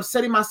sins that I'm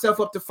setting myself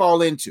up to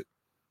fall into.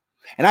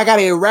 And I got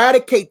to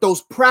eradicate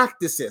those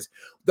practices.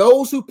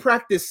 Those who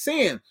practice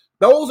sin,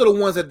 those are the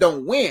ones that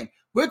don't win.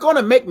 We're going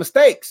to make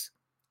mistakes,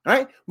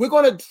 right? We're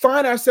going to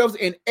find ourselves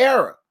in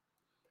error.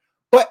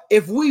 But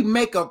if we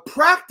make a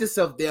practice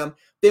of them,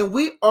 then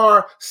we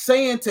are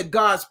saying to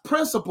God's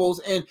principles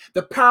and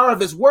the power of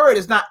his word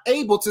is not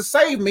able to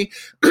save me.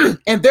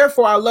 And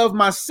therefore, I love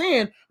my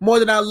sin more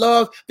than I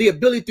love the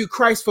ability through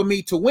Christ for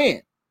me to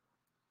win.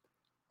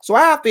 So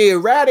I have to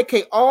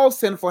eradicate all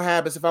sinful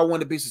habits if I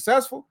want to be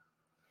successful.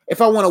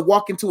 If I want to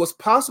walk into what's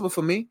possible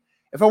for me,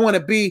 if I want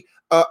to be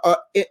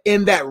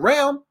in that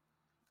realm,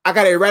 I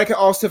got to eradicate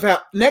all sinful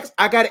habits. Next,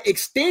 I got to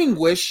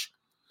extinguish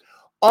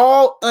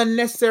all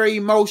unnecessary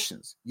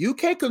emotions. You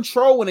can't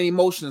control when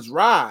emotions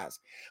rise,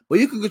 but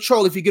you can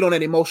control if you get on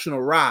that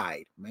emotional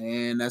ride.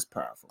 Man, that's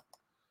powerful.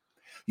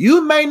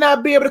 You may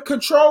not be able to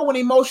control when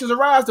emotions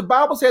arise. The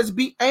Bible says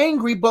be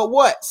angry, but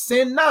what?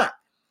 Sin not.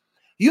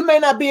 You may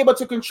not be able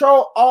to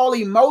control all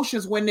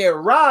emotions when they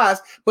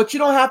arise, but you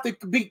don't have to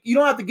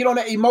get on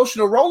that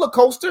emotional roller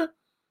coaster.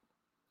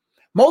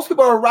 Most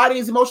people are riding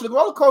these emotional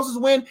roller coasters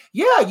when,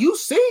 you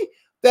see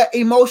that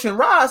emotion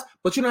rise,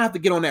 but you don't have to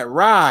get on that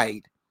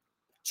ride.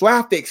 So I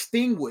have to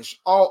extinguish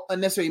all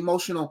unnecessary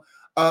emotional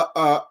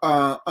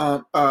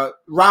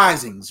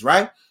risings,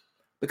 right?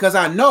 Because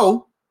I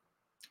know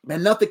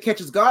that nothing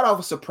catches God off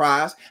a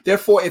surprise.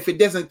 Therefore, if it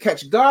doesn't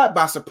catch God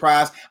by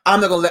surprise,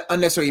 I'm not going to let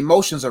unnecessary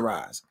emotions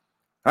arise,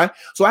 right?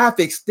 So I have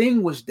to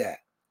extinguish that.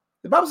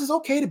 The Bible says it's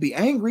okay to be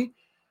angry,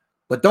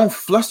 but don't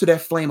fluster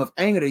that flame of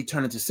anger that you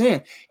turn into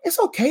sin. It's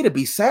okay to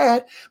be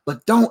sad,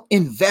 but don't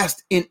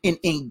invest in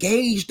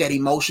engage that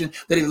emotion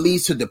that it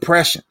leads to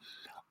depression.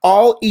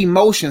 All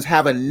emotions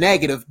have a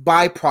negative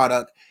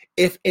byproduct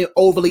if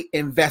overly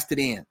invested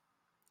in.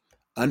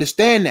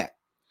 Understand that.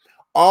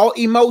 All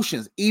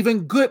emotions,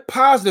 even good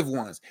positive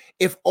ones,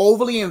 if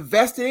overly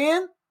invested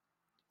in,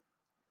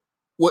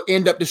 will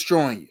end up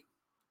destroying you.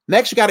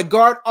 Next, you got to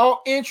guard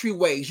all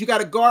entryways.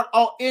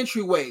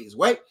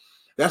 Right?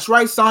 That's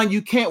right, son.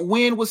 You can't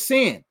win with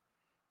sin.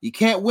 You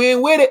can't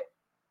win with it.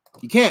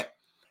 You can't.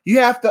 You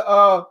have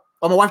to,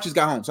 my wife just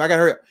got home, so I got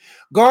to hurry up.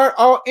 Guard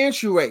all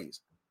entryways.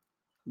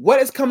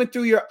 What is coming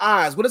through your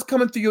eyes? What is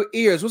coming through your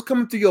ears? What's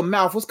coming through your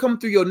mouth? What's coming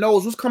through your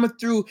nose? What's coming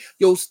through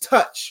your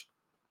touch?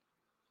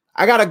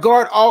 I got to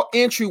guard all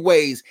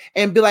entryways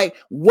and be like,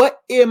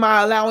 what am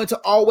I allowing to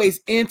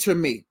always enter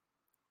me?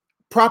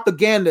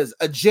 Propagandas,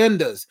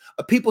 agendas,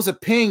 people's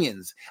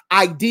opinions,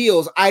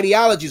 ideals,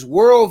 ideologies,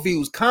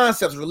 worldviews,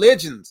 concepts,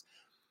 religions,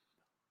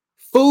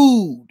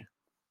 food,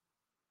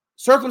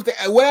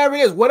 circumstance, whatever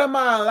it is. What am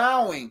I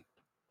allowing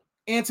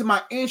into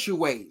my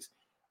entryways?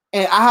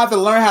 And I have to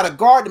learn how to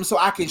guard them so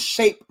I can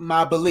shape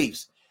my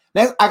beliefs.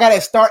 Next, I got to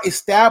start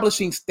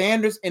establishing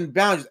standards and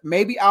boundaries.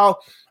 Maybe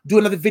I'll do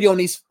another video on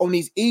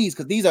these E's,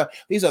 because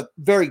these are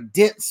very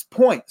dense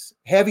points,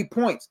 heavy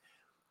points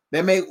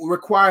that may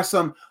require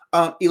some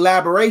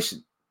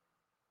elaboration.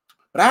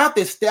 But I have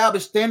to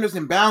establish standards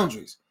and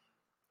boundaries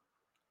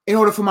in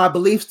order for my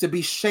beliefs to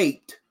be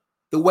shaped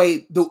the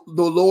way the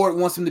Lord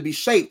wants them to be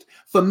shaped,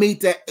 for me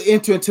to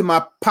enter into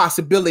my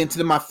possibility,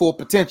 into my full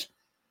potential.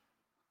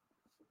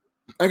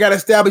 I got to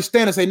establish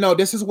standards. Say, no,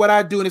 this is what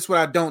I do and this is what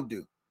I don't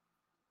do.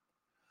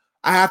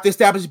 I have to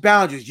establish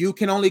boundaries. You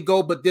can only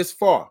go but this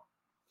far.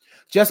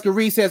 Jessica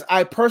Reed says,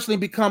 I personally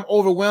become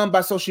overwhelmed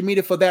by social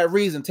media for that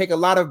reason. Take a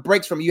lot of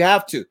breaks from it. You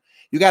have to.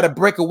 You got to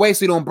break away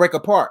so you don't break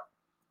apart.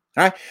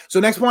 All right. So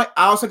next point,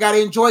 I also got to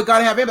enjoy God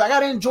and have empathy. I got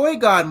to enjoy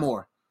God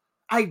more.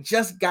 I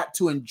just got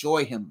to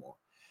enjoy him more.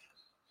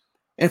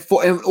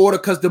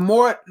 Because the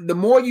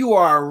more you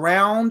are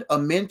around a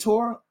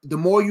mentor, the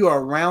more you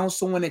are around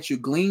someone that you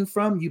glean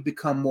from, you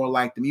become more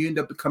like them. You end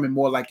up becoming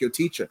more like your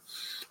teacher.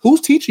 Who's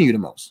teaching you the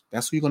most?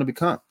 That's who you're going to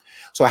become.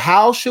 So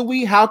how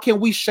can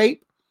we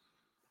shape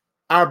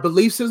our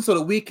beliefs so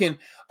that we can,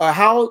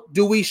 how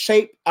do we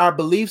shape our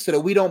beliefs so that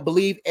we don't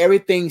believe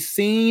everything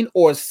seen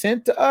or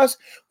sent to us?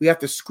 We have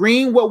to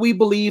screen what we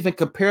believe and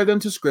compare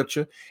them to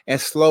scripture and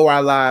slow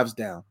our lives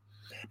down.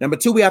 Number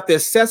 2, we have to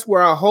assess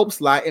where our hopes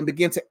lie and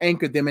begin to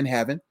anchor them in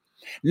heaven.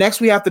 Next,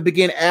 we have to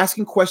begin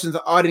asking questions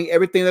and auditing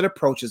everything that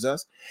approaches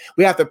us.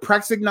 We have to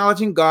practice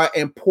acknowledging God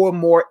and pour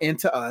more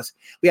into us.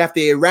 We have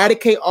to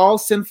eradicate all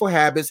sinful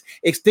habits,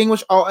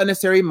 extinguish all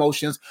unnecessary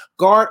emotions,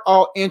 guard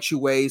all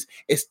entryways,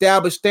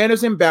 establish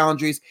standards and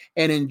boundaries,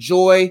 and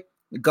enjoy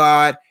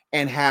God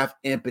and have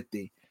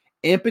empathy.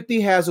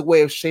 Empathy has a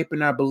way of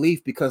shaping our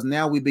belief because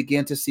now we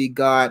begin to see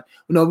God.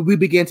 We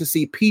begin to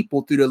see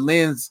people through the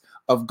lens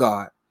of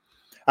God.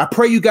 I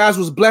pray you guys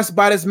was blessed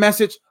by this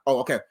message. Oh,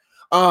 okay.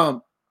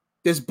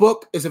 This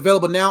book is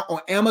available now on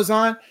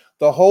Amazon.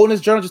 The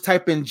Wholeness Journal. Just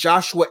type in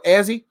Joshua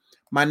Ezzy.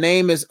 My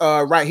name is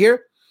right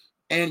here,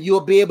 and you'll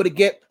be able to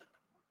get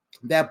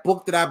that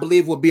book that I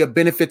believe will be a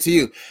benefit to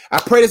you. I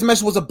pray this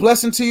message was a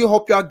blessing to you.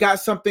 Hope y'all got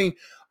something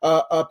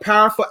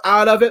powerful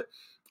out of it.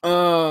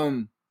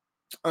 And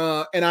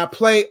I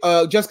play.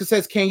 Jessica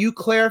says, "Can you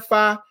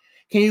clarify?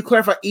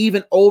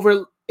 Even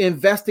over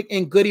investing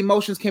in good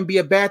emotions can be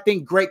a bad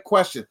thing?" Great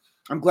question.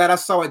 I'm glad I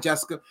saw it,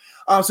 Jessica.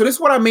 So this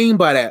is what I mean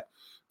by that.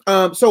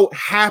 So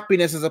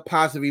happiness is a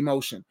positive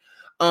emotion.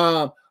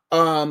 The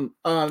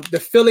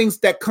feelings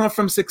that come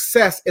from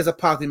success is a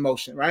positive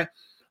emotion, right?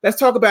 Let's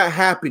talk about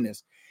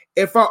happiness.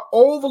 If I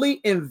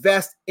overly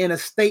invest in a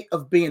state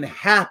of being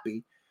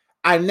happy,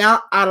 I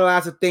now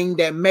idolize a thing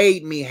that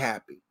made me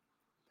happy.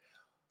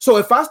 So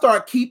if I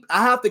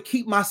I have to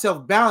keep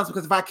myself balanced,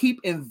 because if I keep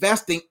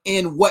investing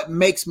in what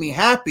makes me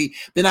happy,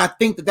 then I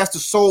think that that's the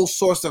sole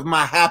source of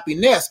my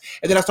happiness.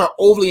 And then I start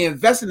overly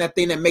investing in that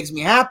thing that makes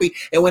me happy.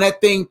 And when that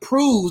thing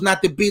proves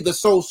not to be the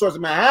sole source of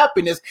my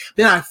happiness,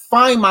 then I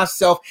find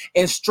myself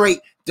in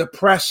straight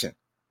depression.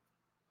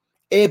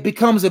 It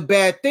becomes a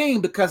bad thing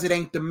because it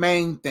ain't the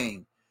main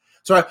thing.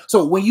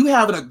 So when you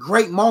having a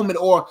great moment,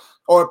 or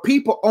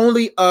people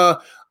only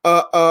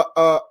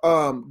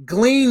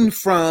glean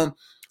from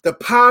the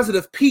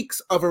positive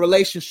peaks of a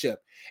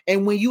relationship.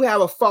 And when you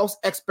have a false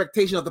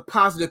expectation of the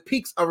positive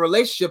peaks of a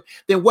relationship,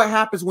 then what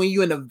happens when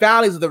you're in the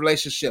valleys of the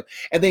relationship?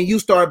 And then you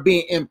start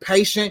being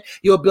impatient.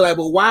 You'll be like,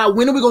 well,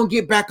 when are we going to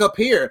get back up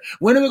here?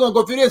 When are we going to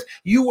go through this?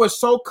 You were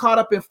so caught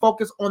up and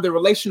focused on the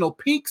relational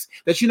peaks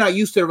that you're not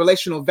used to the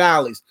relational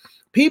valleys.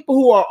 People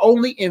who are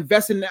only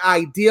invested in the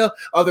idea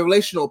of the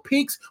relational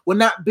peaks will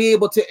not be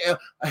able to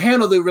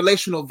handle the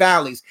relational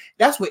valleys.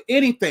 That's with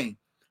anything.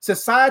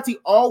 Society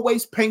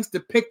always paints the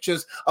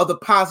pictures of the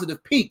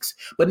positive peaks,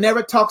 but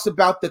never talks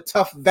about the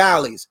tough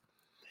valleys.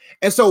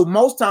 And so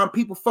most time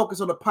people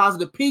focus on the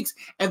positive peaks,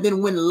 and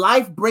then when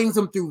life brings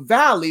them through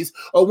valleys,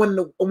 or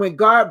when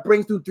God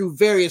brings them through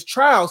various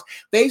trials,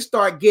 they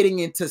start getting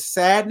into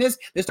sadness,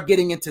 they start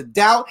getting into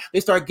doubt, they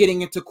start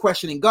getting into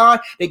questioning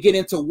God, they get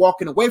into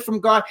walking away from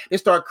God, they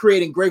start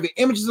creating graven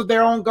images of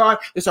their own God,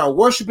 they start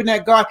worshiping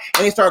that God,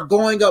 and they start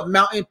going up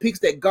mountain peaks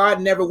that God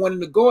never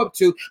wanted to go up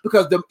to,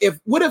 because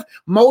what if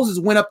Moses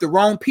went up the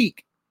wrong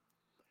peak?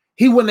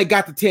 He wouldn't have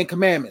got the 10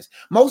 commandments.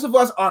 Most of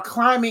us are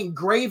climbing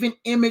graven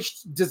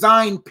image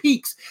design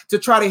peaks to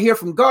try to hear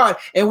from God.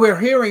 And we're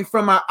hearing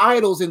from our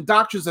idols and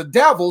doctrines of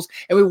devils.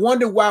 And we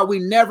wonder why we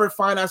never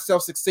find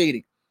ourselves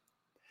succeeding.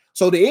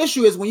 So the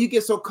issue is when you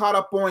get so caught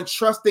up on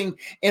trusting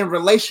in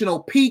relational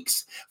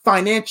peaks,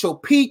 financial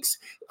peaks,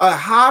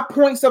 high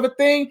points of a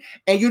thing,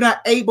 and you're not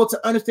able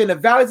to understand the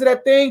valleys of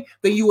that thing,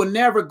 then you will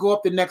never go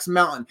up the next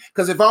mountain.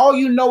 Because if all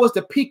you know is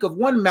the peak of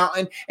one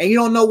mountain and you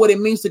don't know what it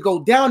means to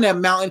go down that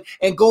mountain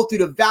and go through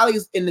the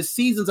valleys in the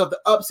seasons of the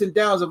ups and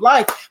downs of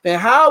life, then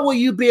how will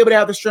you be able to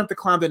have the strength to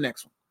climb the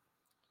next one?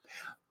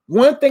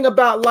 One thing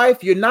about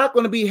life, you're not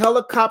going to be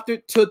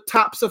helicoptered to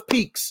tops of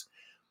peaks.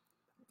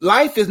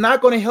 Life is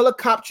not going to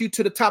helicopter you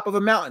to the top of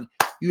a mountain.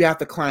 You have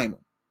to climb it.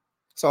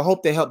 So I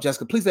hope they helped,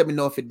 Jessica. Please let me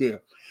know if it did.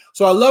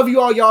 So I love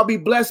you all. Y'all be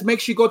blessed. Make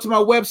sure you go to my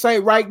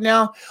website right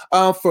now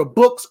for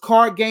books,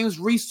 card games,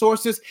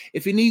 resources.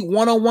 If you need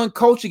one-on-one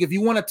coaching, if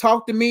you want to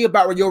talk to me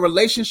about your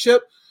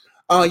relationship,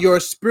 your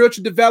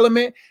spiritual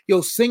development,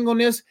 your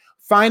singleness,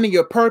 finding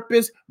your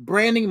purpose,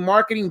 branding,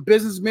 marketing,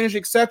 business, ministry,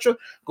 etc.,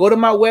 go to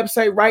my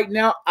website right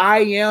now,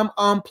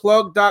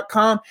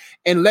 iamunplug.com,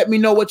 and let me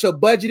know what your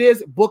budget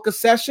is. Book a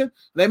session.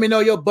 Let me know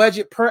your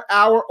budget per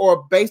hour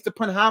or based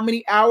upon how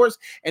many hours,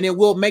 and then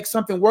we'll make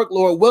something work,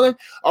 Lord willing.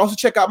 Also,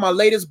 check out my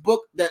latest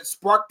book that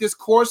sparked this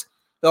course,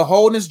 The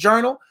Wholeness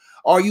Journal.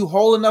 Are you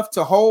whole enough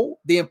to hold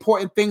the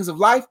important things of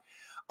life?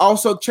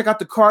 Also, check out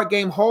the card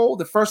game Whole.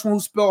 The first one who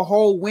spell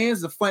whole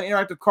wins. The fun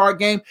interactive card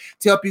game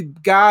to help you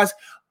guys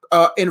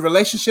in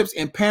relationships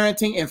and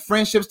parenting and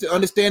friendships to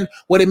understand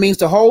what it means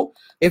to hold.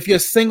 If you're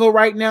single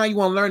right now, you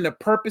want to learn the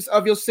purpose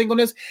of your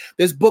singleness,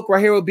 this book right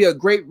here will be a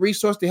great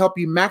resource to help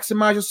you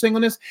maximize your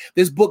singleness.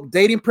 This book,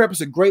 Dating Prep,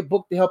 is a great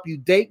book to help you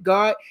date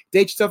God,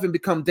 date yourself, and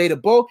become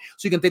dateable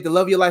so you can date the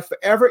love of your life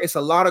forever. It's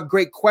a lot of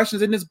great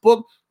questions in this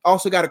book.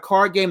 Also got a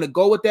card game to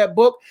go with that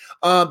book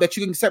that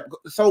you can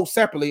sold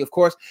separately, of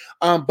course.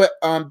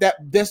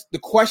 The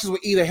questions will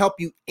either help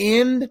you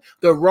end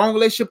the wrong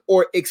relationship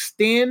or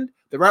extend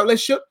the right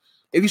relationship.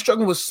 If you're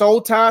struggling with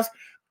soul ties,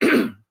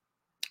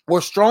 or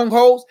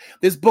strongholds,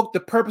 this book, The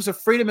Purpose of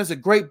Freedom, is a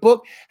great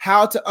book.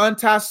 How to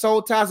Untie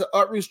Soul Ties and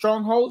Uproot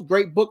Strongholds.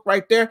 Great book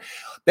right there.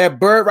 That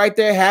bird right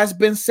there has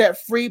been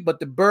set free, but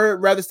the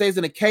bird rather stays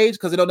in a cage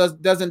because it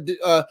doesn't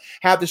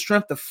have the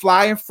strength to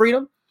fly in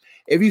freedom.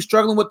 If you're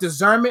struggling with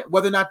discernment,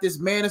 whether or not this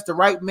man is the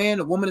right man,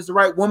 the woman is the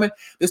right woman,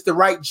 this is the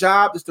right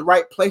job, this is the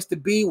right place to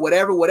be,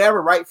 whatever,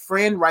 right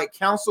friend, right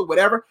counsel,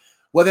 whatever.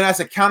 Whether that's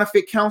a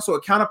counterfeit counsel,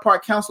 a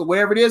counterpart counsel,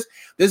 whatever it is,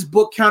 this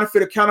book,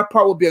 Counterfeit or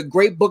Counterpart, will be a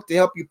great book to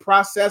help you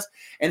process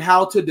and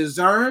how to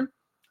discern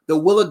the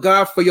will of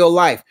God for your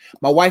life.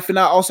 My wife and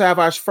I also have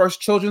our first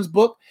children's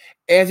book.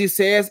 As he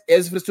says,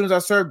 As for the Students I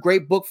Serve,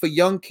 great book for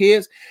young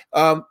kids,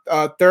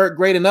 third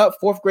grade and up,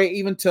 fourth grade,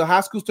 even to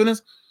high school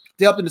students,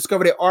 to help them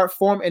discover their art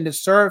form and to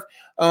serve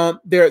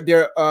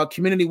their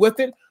community with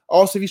it.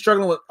 Also, if you're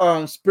struggling with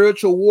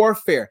spiritual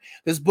warfare,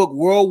 this book,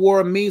 World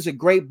War Me, is a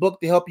great book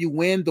to help you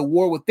win the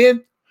war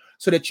within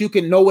so that you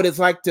can know what it's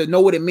like to know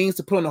what it means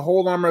to put on the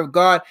whole armor of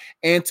God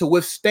and to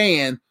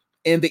withstand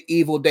in the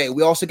evil day.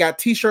 We also got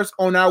t-shirts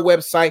on our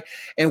website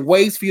and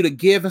ways for you to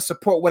give and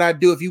support what I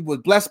do. If you were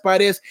blessed by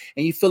this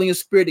and you feel in your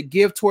spirit to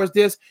give towards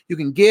this, you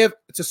can give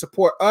to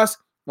support us,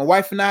 my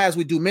wife and I, as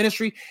we do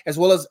ministry, as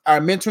well as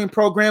our mentoring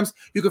programs.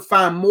 You can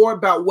find more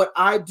about what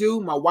I do,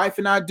 my wife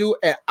and I do,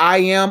 at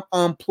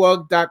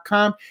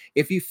IamUnplugged.com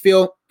if you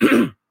feel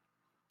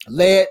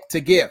led to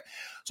give.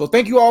 So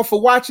thank you all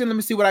for watching. Let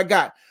me see what I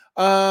got.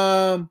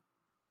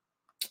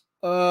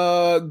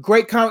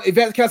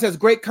 Yvette Kelly says,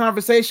 great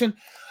conversation.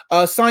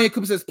 Sonia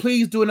Cooper says,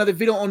 please do another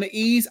video on the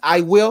E's.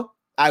 I will.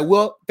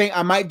 Think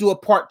I might do a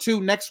part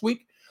 2 next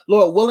week,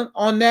 Lord willing,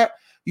 on that.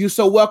 You're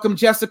so welcome,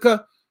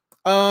 Jessica.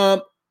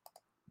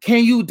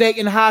 Can you date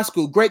in high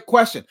school? Great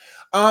question.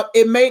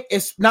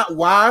 It's not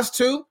wise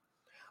to,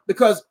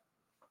 because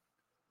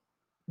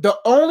the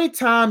only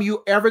time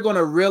you're ever going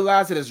to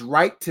realize it is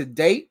right to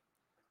date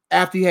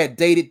after you had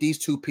dated these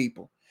two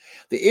people.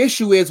 The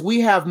issue is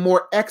we have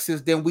more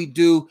exes than we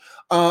do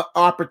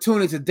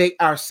opportunity to date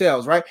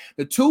ourselves, right?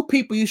 The two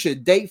people you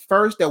should date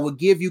first that will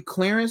give you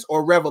clearance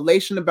or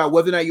revelation about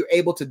whether or not you're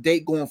able to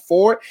date going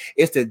forward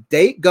is to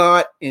date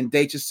God and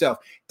date yourself.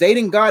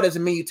 Dating God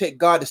doesn't mean you take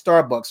God to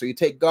Starbucks or you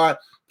take God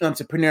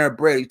to Panera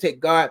Bread. You take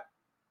God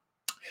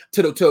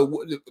to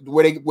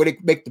where they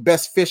make the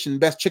best fish and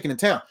best chicken in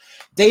town.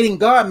 Dating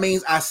God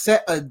means I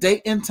set a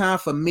date and time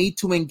for me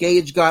to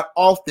engage God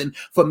often,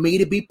 for me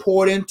to be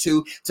poured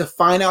into, to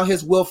find out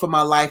his will for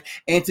my life,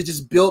 and to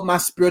just build my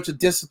spiritual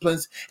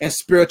disciplines and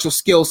spiritual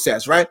skill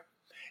sets, right?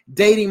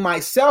 Dating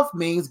myself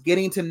means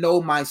getting to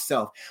know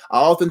myself. I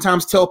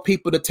oftentimes tell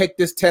people to take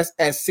this test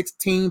at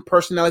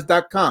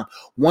 16personalities.com,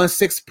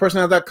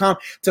 16personalities.com,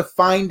 to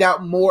find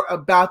out more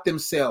about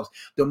themselves.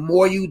 The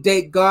more you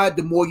date God,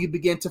 the more you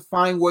begin to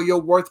find where your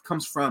worth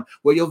comes from,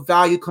 where your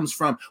value comes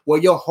from,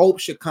 where your hope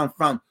should come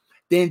from.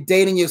 Then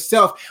dating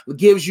yourself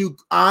gives you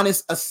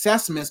honest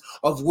assessments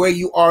of where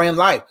you are in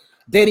life.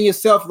 Dating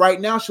yourself right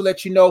now should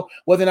let you know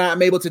whether or not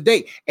I'm able to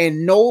date.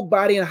 And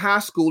nobody in high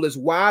school is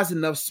wise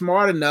enough,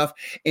 smart enough,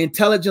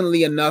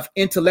 intelligently enough,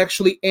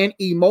 intellectually and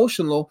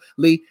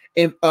emotionally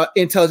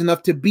intelligent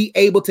enough to be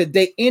able to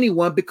date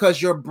anyone,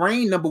 because your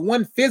brain, number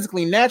one,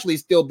 physically, naturally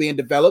is still being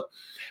developed.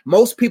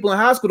 Most people in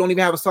high school don't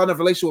even have a solid enough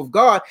relationship with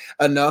God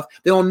enough.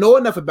 They don't know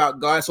enough about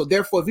God. So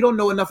therefore, if you don't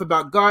know enough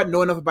about God,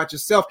 know enough about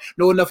yourself,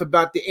 know enough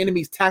about the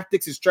enemy's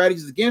tactics and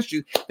strategies against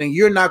you, then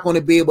you're not going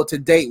to be able to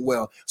date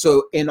well.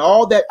 So in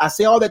all that, I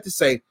say all that to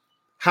say,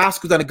 high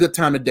school's not a good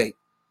time to date.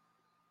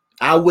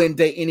 I wouldn't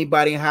date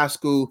anybody in high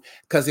school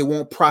because it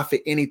won't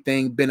profit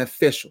anything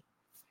beneficial.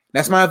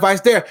 That's my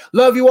advice there.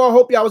 Love you all.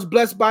 Hope y'all was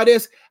blessed by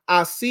this.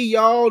 I'll see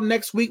y'all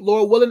next week,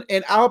 Lord willing,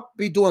 and I'll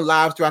be doing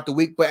lives throughout the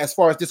week. But as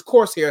far as this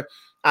course here,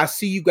 I'll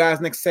see you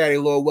guys next Saturday,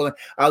 Lord willing.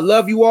 I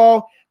love you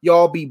all.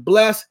 Y'all be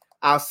blessed.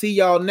 I'll see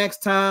y'all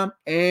next time,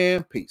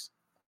 and peace.